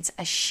experience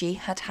as she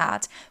had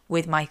had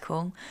with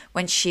Michael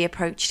when she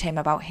approached him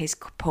about his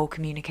poor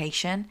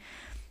communication.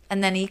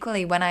 And then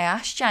equally, when I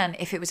asked Jen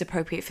if it was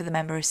appropriate for the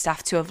member of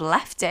staff to have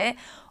left it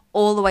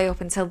all the way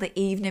up until the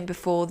evening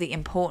before the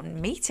important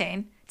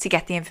meeting to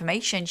get the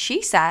information,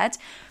 she said,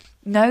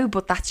 no,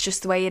 but that's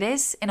just the way it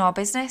is in our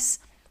business.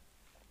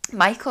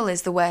 Michael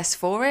is the worst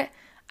for it,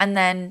 and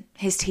then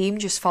his team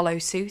just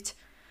follows suit.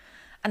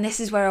 And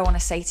this is where I want to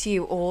say to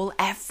you all,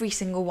 every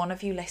single one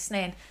of you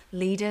listening,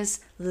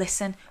 leaders,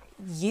 listen,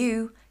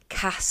 you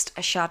cast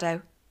a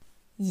shadow.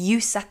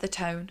 You set the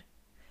tone.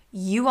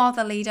 You are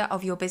the leader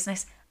of your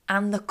business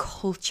and the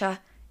culture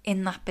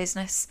in that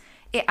business.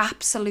 It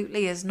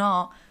absolutely is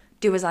not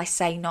do as I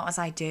say, not as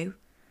I do.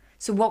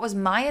 So what was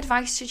my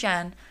advice to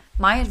Jen?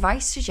 My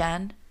advice to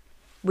Jen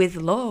with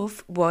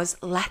love was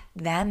let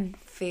them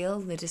feel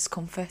the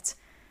discomfort.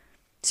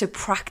 So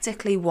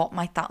practically, what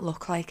might that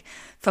look like?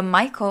 For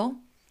Michael,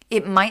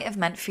 it might have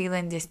meant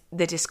feeling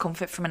the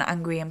discomfort from an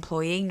angry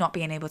employee, not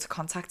being able to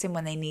contact him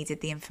when they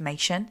needed the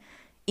information,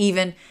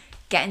 even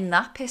getting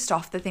that pissed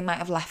off that they might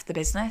have left the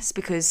business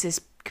because his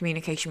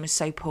communication was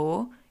so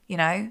poor,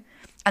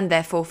 and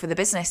therefore for the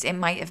business, it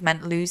might have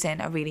meant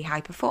losing a really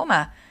high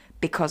performer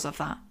because of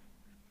that.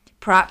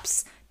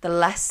 Perhaps the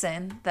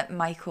lesson that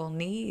Michael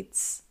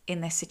needs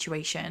in this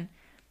situation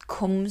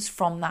comes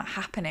from that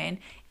happening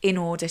in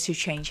order to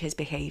change his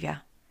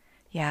behaviour.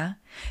 Yeah.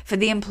 For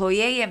the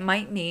employee, it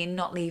might mean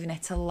not leaving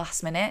it till the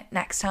last minute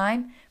next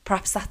time.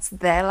 Perhaps that's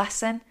their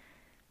lesson.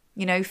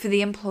 For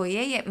the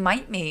employee, it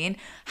might mean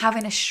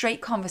having a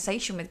straight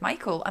conversation with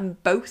Michael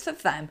and both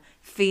of them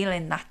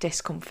feeling that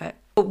discomfort.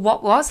 But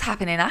what was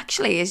happening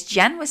actually is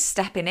Jen was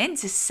stepping in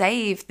to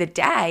save the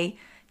day,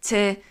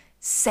 to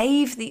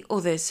save the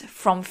others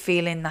from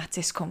feeling that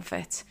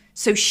discomfort.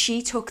 So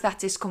she took that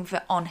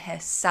discomfort on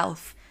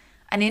herself,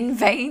 and in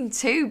vain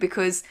too,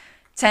 because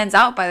turns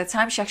out by the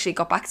time she actually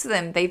got back to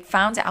them, they'd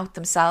found it out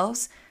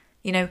themselves.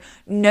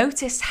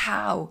 Notice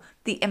how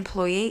the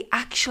employee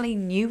actually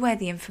knew where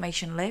the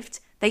information lived.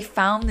 They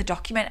found the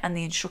document and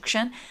the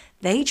instruction.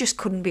 They just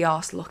couldn't be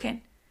arsed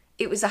looking.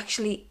 It was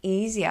actually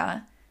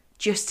easier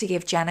just to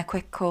give Jen a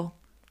quick call.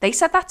 They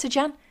said that to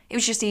Jen. It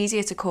was just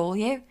easier to call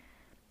you.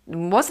 It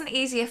wasn't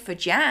easier for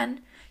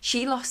Jen.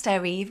 She lost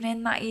her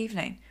evening that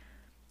evening.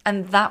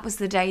 And that was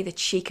the day that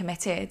she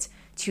committed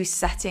to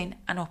setting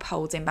and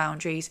upholding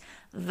boundaries.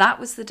 That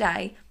was the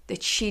day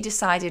that she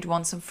decided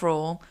once and for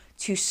all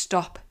to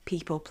stop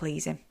people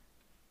pleasing.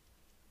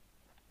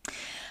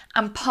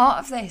 And part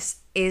of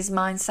this is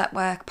mindset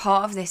work.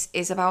 Part of this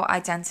is about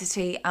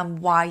identity and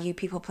why you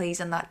people please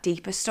and that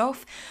deeper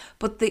stuff.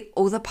 But the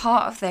other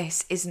part of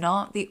this is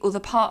not. The other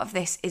part of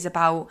this is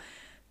about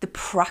the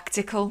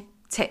practical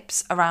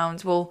tips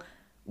around,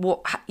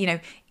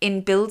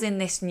 in building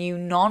this new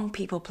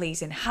non-people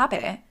pleasing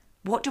habit,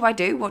 what do I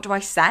do? What do I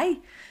say?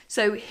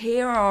 So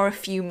here are a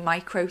few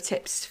micro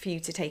tips for you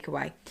to take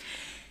away.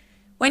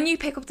 When you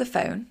pick up the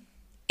phone,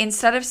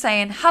 instead of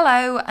saying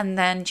hello and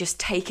then just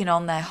taking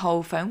on their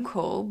whole phone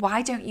call,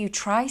 why don't you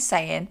try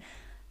saying,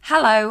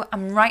 hello,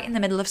 I'm right in the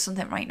middle of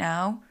something right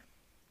now,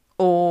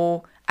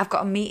 or I've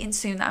got a meeting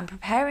soon that I'm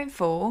preparing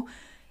for.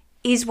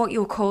 Is what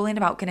you're calling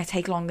about going to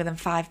take longer than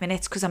 5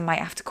 minutes? Because I might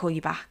have to call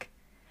you back.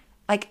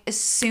 As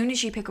soon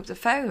as you pick up the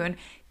phone,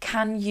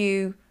 can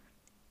you,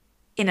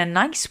 in a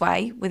nice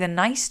way, with a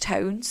nice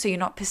tone, so you're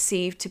not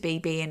perceived to be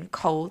being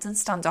cold and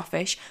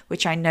standoffish,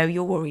 which I know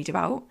you're worried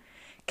about,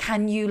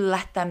 can you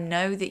let them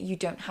know that you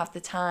don't have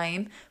the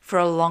time for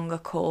a longer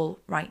call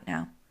right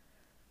now?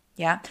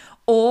 Yeah.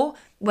 Or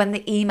when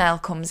the email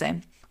comes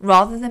in,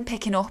 rather than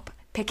picking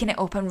it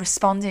up and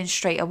responding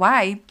straight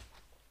away,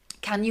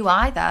 can you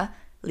either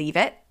leave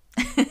it,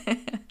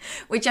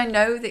 which I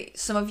know that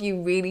some of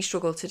you really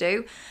struggle to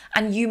do,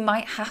 and you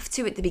might have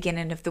to at the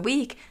beginning of the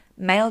week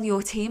mail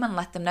your team and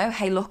let them know,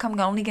 hey, look, I'm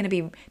only going to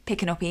be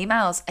picking up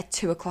emails at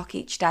 2:00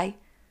 each day.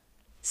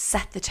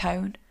 Set the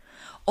tone.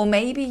 Or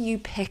maybe you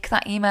pick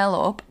that email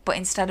up, but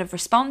instead of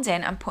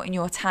responding and putting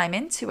your time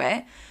into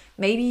it,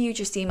 maybe you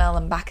just email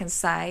them back and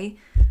say,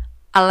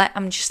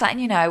 I'm just letting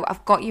you know,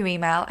 I've got your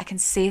email. I can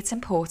see it's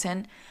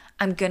important.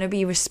 I'm going to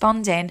be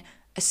responding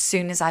as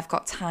soon as I've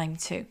got time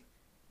to.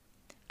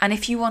 And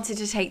if you wanted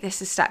to take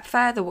this a step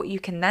further, what you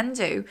can then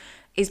do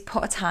is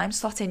put a time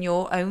slot in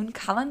your own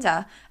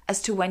calendar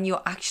as to when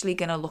you're actually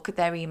going to look at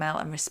their email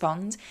and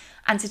respond.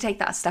 And to take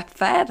that a step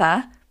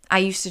further, I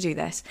used to do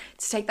this.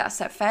 To take that a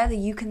step further,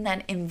 you can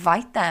then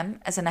invite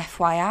them as an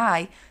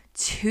FYI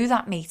to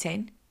that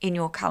meeting in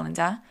your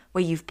calendar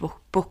where you've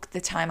booked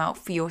the time out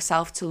for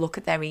yourself to look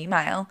at their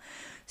email,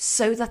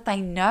 so that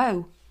they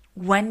know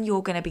when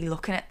you're going to be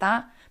looking at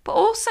that, but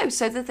also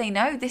so that they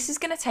know this is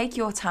going to take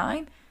your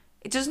time.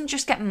 It doesn't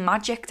just get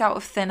magicked out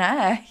of thin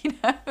air,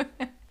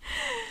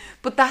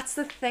 But that's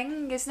the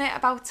thing, isn't it,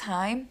 about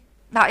time?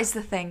 That is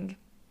the thing.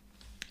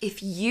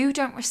 If you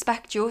don't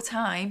respect your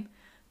time,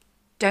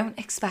 don't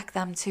expect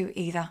them to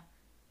either.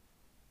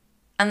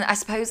 And I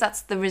suppose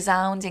that's the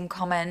resounding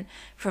comment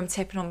from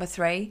tip number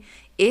 3.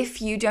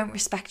 If you don't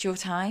respect your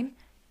time,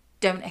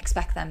 don't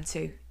expect them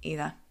to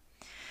either.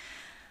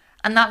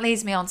 And that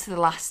leads me on to the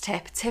last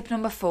tip. Tip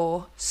number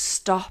 4,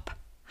 stop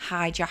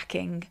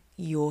hijacking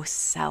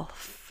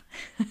yourself.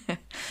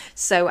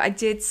 So I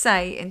did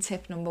say in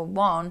tip number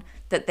 1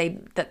 that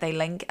they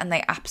link, and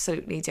they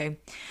absolutely do.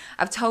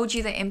 I've told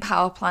you that in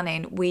power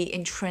planning, we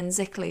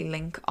intrinsically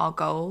link our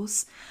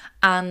goals,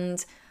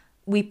 and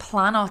we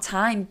plan our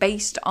time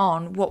based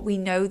on what we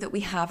know that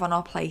we have on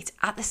our plate,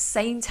 at the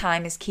same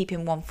time as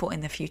keeping one foot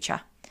in the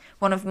future.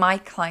 One of my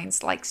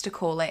clients likes to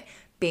call it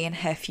being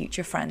her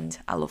future friend.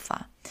 I love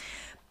that.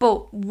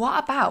 But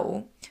what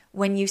about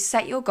when you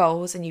set your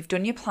goals and you've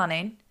done your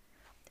planning,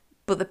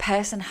 but the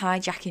person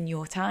hijacking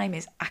your time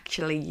is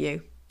actually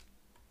you?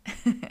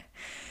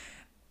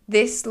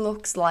 This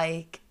looks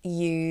like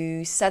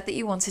you said that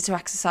you wanted to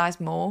exercise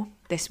more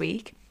this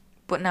week,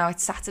 but now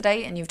it's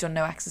Saturday and you've done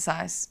no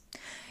exercise.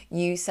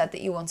 You said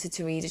that you wanted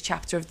to read a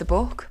chapter of the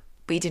book,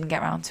 but you didn't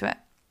get around to it.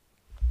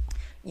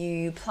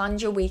 You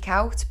planned your week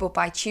out, but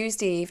by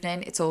Tuesday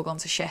evening, it's all gone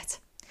to shit.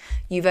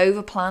 You've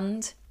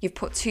overplanned, you've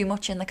put too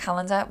much in the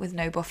calendar with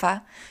no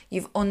buffer.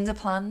 You've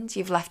underplanned,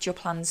 you've left your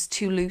plans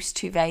too loose,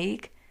 too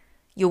vague.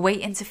 You're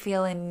waiting to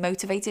feel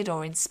motivated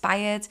or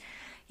inspired.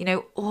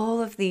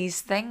 All of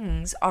these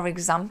things are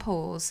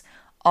examples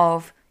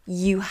of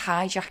you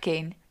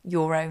hijacking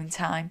your own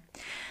time.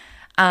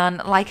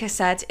 And like I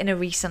said in a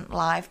recent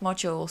live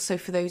module, so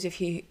for those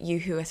of you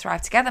who are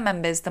Thrive Together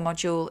members, the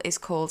module is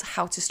called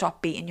How to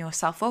Stop Beating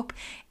Yourself Up.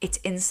 It's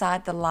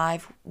inside the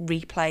live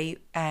replay,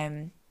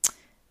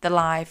 the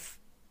live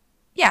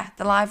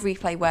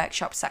replay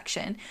workshop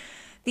section.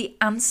 The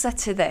answer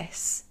to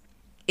this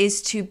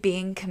is to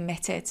being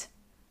committed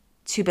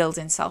to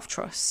building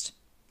self-trust.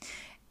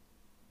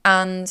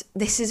 And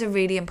this is a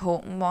really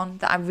important one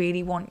that I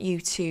really want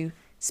you to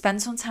spend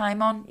some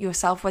time on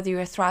yourself, whether you're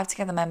a Thrive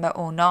Together member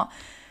or not.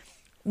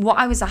 What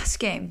I was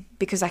asking,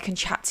 because I can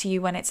chat to you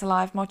when it's a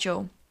live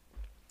module,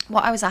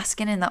 what I was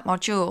asking in that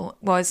module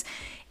was,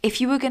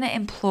 if you were going to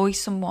employ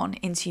someone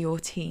into your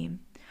team,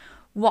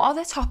 what are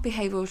the top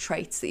behavioural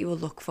traits that you will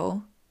look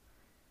for?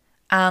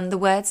 And the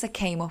words that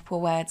came up were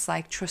words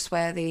like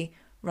trustworthy,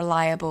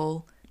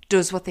 reliable,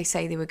 does what they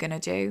say they were going to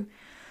do,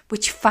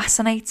 which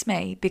fascinates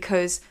me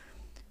because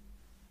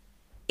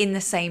in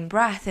the same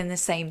breath, in the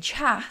same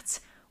chat,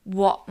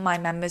 what my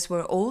members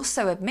were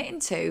also admitting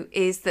to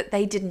is that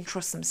they didn't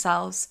trust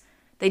themselves.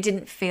 They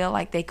didn't feel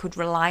like they could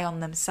rely on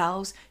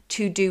themselves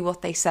to do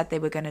what they said they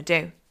were going to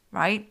do,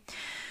 right?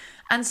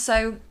 And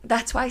so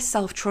that's why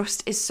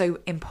self-trust is so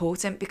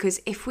important,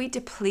 because if we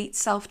deplete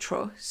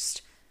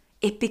self-trust,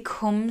 it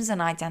becomes an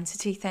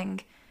identity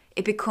thing.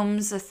 It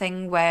becomes a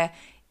thing where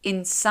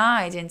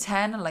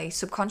internally,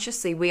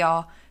 subconsciously, we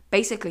are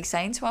basically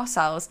saying to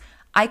ourselves,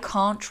 I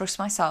can't trust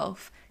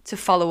myself to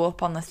follow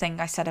up on the thing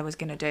I said I was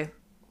going to do.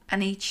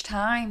 And each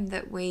time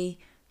that we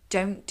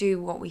don't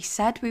do what we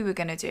said we were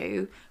going to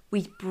do,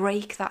 we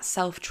break that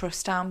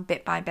self-trust down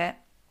bit by bit.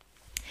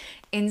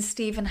 In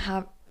Stephen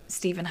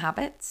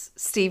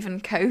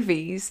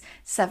Covey's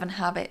 7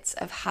 Habits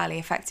of Highly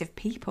Effective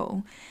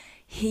People,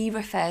 he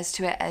refers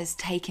to it as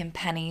taking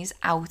pennies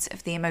out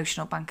of the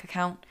emotional bank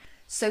account.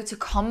 So to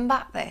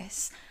combat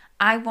this,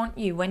 I want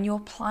you, when you're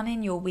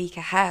planning your week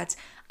ahead,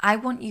 I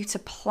want you to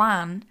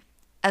plan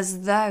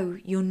as though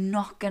you're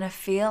not going to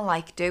feel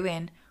like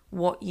doing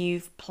what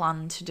you've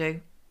planned to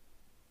do.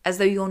 As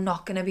though you're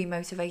not going to be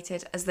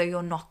motivated, as though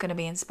you're not going to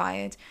be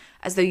inspired,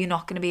 as though you're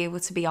not going to be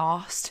able to be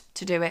asked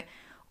to do it,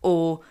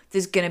 or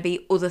there's going to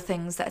be other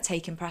things that are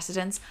taking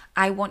precedence.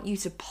 I want you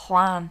to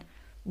plan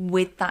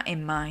with that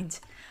in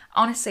mind.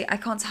 Honestly, I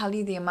can't tell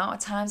you the amount of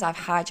times I've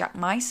hijacked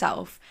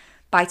myself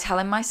by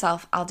telling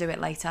myself I'll do it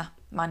later,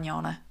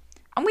 mañana.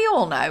 And we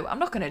all know I'm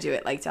not going to do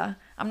it later.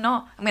 I'm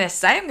going to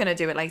say I'm going to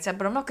do it later,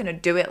 but I'm not going to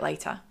do it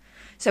later.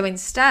 So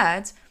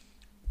instead,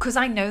 because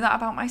I know that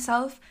about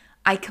myself,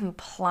 I can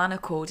plan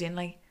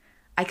accordingly.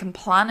 I can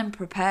plan and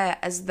prepare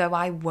as though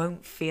I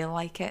won't feel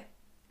like it.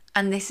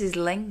 And this is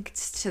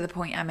linked to the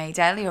point I made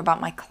earlier about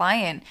my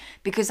client,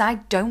 because I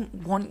don't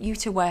want you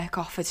to work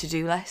off a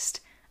to-do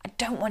list. I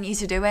don't want you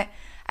to do it.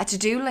 A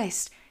to-do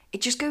list,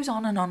 it just goes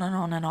on and on and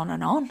on and on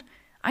and on.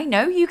 I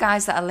know you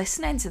guys that are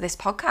listening to this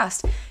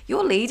podcast,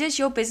 you're leaders,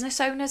 you're business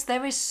owners,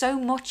 there is so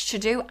much to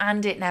do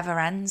and it never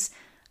ends.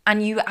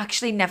 And you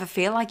actually never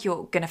feel like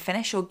you're going to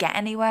finish or get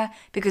anywhere,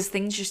 because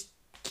things just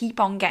keep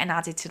on getting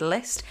added to the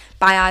list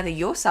by either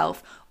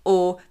yourself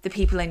or the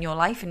people in your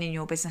life and in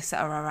your business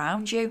that are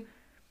around you.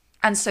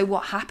 And so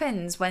what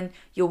happens when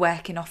you're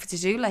working off a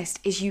to-do list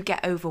is you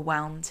get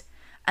overwhelmed.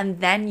 And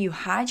then you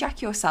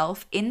hijack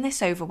yourself in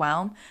this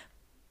overwhelm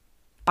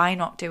by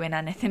not doing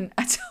anything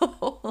at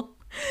all.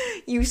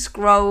 You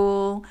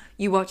scroll,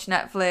 you watch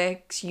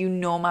Netflix, you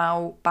numb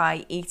out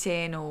by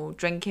eating or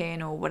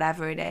drinking or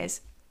whatever it is.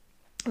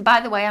 And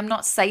by the way, I'm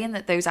not saying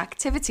that those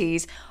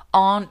activities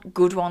aren't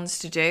good ones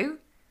to do,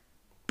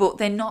 but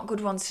they're not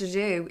good ones to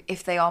do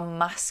if they are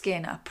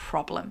masking a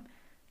problem,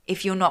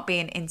 if you're not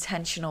being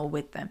intentional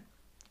with them,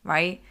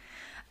 right?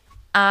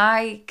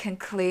 I can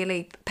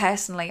clearly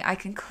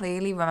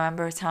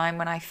remember a time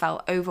when I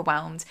felt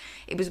overwhelmed.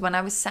 It was when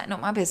I was setting up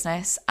my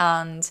business,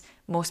 and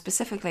more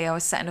specifically, I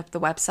was setting up the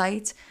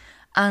website,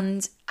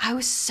 and I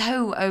was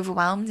so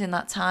overwhelmed in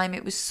that time.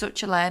 It was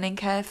such a learning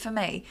curve for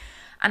me.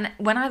 And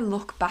when I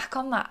look back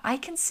on that, I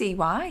can see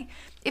why.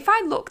 If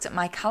I looked at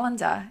my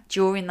calendar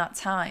during that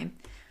time,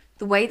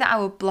 the way that I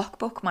would block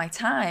book my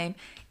time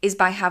is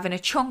by having a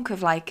chunk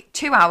of like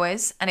 2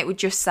 hours, and it would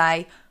just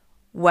say,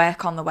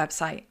 work on the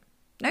website.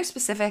 No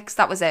specifics,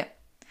 that was it.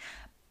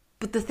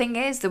 But the thing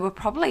is, there were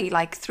probably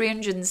like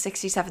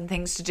 367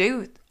 things to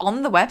do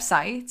on the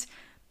website,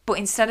 but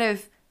instead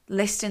of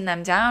listing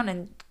them down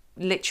and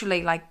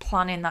literally like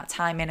planning that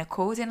time in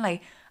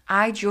accordingly,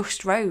 I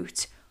just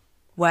wrote,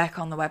 work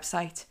on the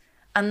website.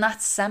 And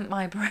that sent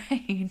my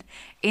brain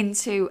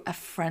into a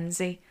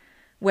frenzy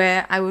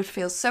where I would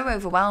feel so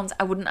overwhelmed,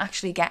 I wouldn't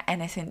actually get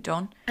anything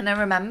done. And I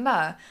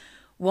remember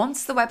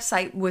once the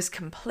website was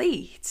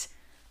complete,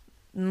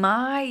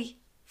 my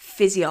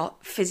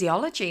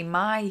physiology,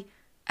 my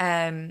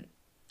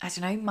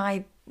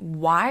my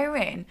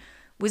wiring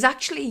was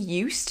actually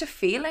used to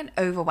feeling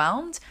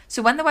overwhelmed.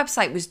 So when the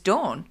website was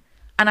done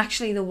and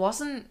actually there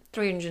wasn't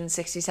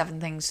 367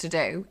 things to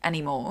do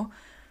anymore,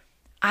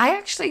 I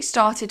actually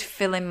started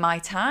filling my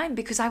time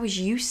because I was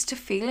used to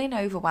feeling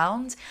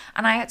overwhelmed,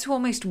 and I had to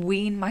almost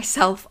wean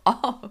myself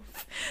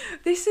off.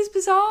 This is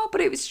bizarre,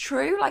 but it was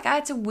true. Like, I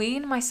had to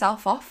wean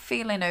myself off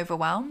feeling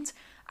overwhelmed.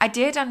 I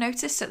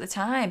noticed at the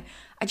time.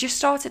 I just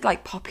started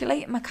like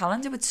populating my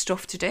calendar with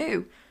stuff to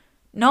do.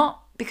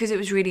 Not because it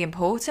was really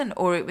important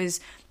or it was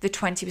the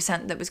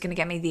 20% that was going to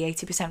get me the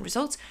 80%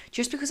 results,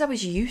 just because I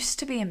was used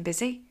to being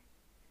busy.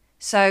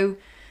 So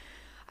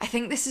I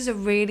think this is a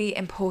really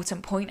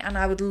important point, and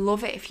I would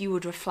love it if you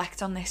would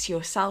reflect on this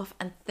yourself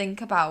and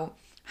think about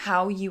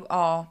how you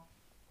are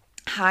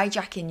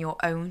hijacking your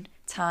own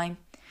time.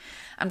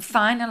 And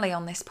finally,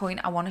 on this point,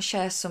 I want to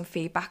share some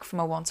feedback from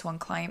a one-to-one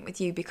client with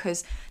you,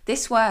 because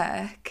this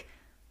work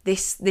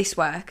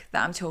that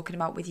I'm talking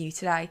about with you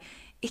today,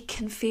 it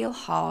can feel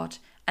hard,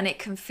 and it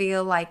can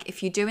feel like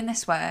if you're doing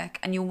this work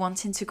and you're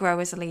wanting to grow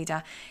as a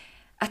leader,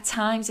 at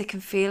times it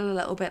can feel a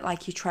little bit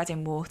like you're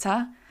treading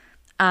water.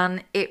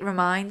 And it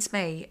reminds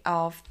me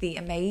of the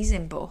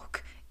amazing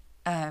book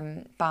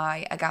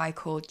by a guy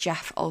called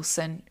Jeff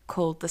Olson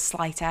called The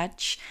Slight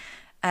Edge.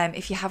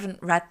 If you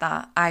haven't read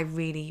that, I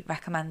really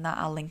recommend that.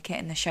 I'll link it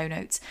in the show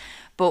notes.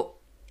 But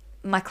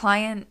my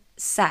client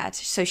said,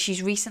 so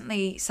she's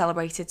recently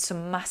celebrated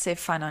some massive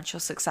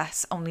financial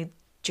success only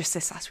just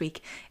this last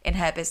week in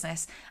her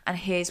business. And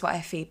here's what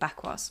her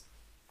feedback was.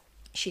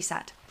 She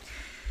said,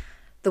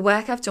 "The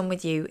work I've done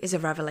with you is a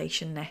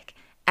revelation, Nick.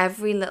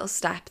 Every little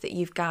step that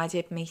you've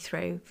guided me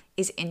through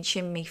is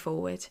inching me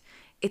forward.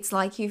 It's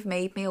like you've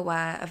made me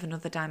aware of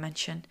another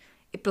dimension.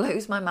 It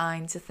blows my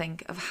mind to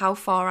think of how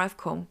far I've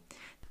come.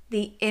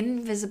 The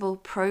invisible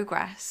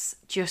progress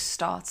just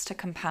starts to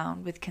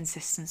compound with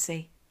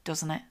consistency,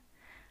 doesn't it?"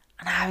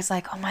 And I was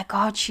like, oh my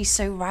God, she's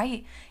so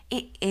right.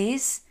 It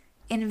is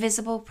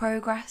invisible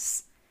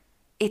progress.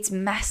 It's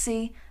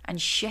messy and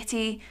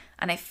shitty,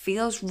 and it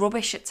feels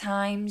rubbish at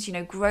times. You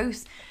know,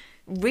 growth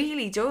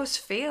really does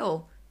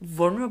feel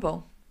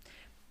vulnerable,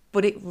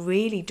 but it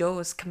really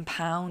does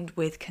compound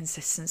with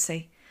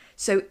consistency.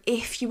 So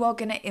if you are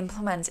going to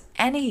implement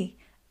anything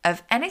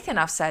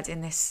I've said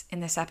in this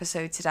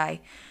episode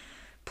today,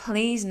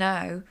 please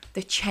know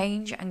that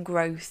change and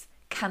growth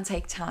can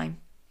take time,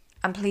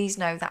 and please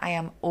know that I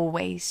am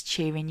always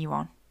cheering you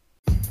on.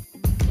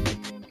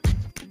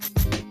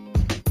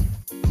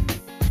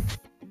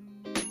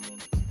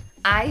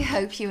 I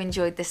hope you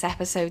enjoyed this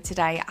episode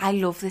today. I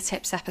love the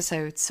tips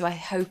episodes, so I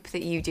hope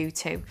that you do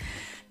too.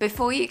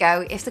 Before you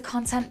go, if the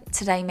content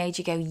today made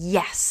you go,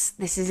 yes,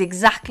 this is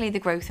exactly the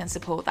growth and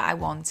support that I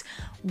want,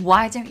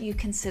 why don't you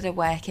consider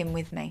working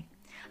with me?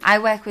 I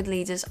work with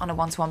leaders on a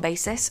one-to-one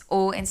basis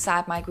or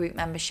inside my group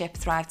membership,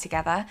 Thrive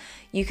Together.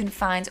 You can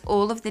find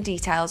all of the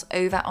details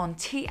over on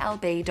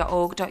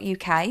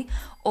tlb.org.uk,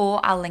 or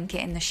I'll link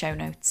it in the show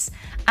notes.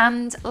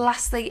 And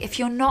lastly, if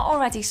you're not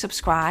already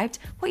subscribed,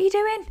 what are you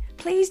doing?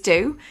 Please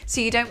do, so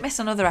you don't miss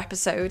another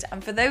episode.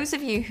 And for those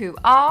of you who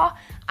are,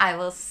 I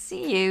will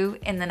see you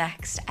in the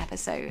next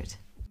episode.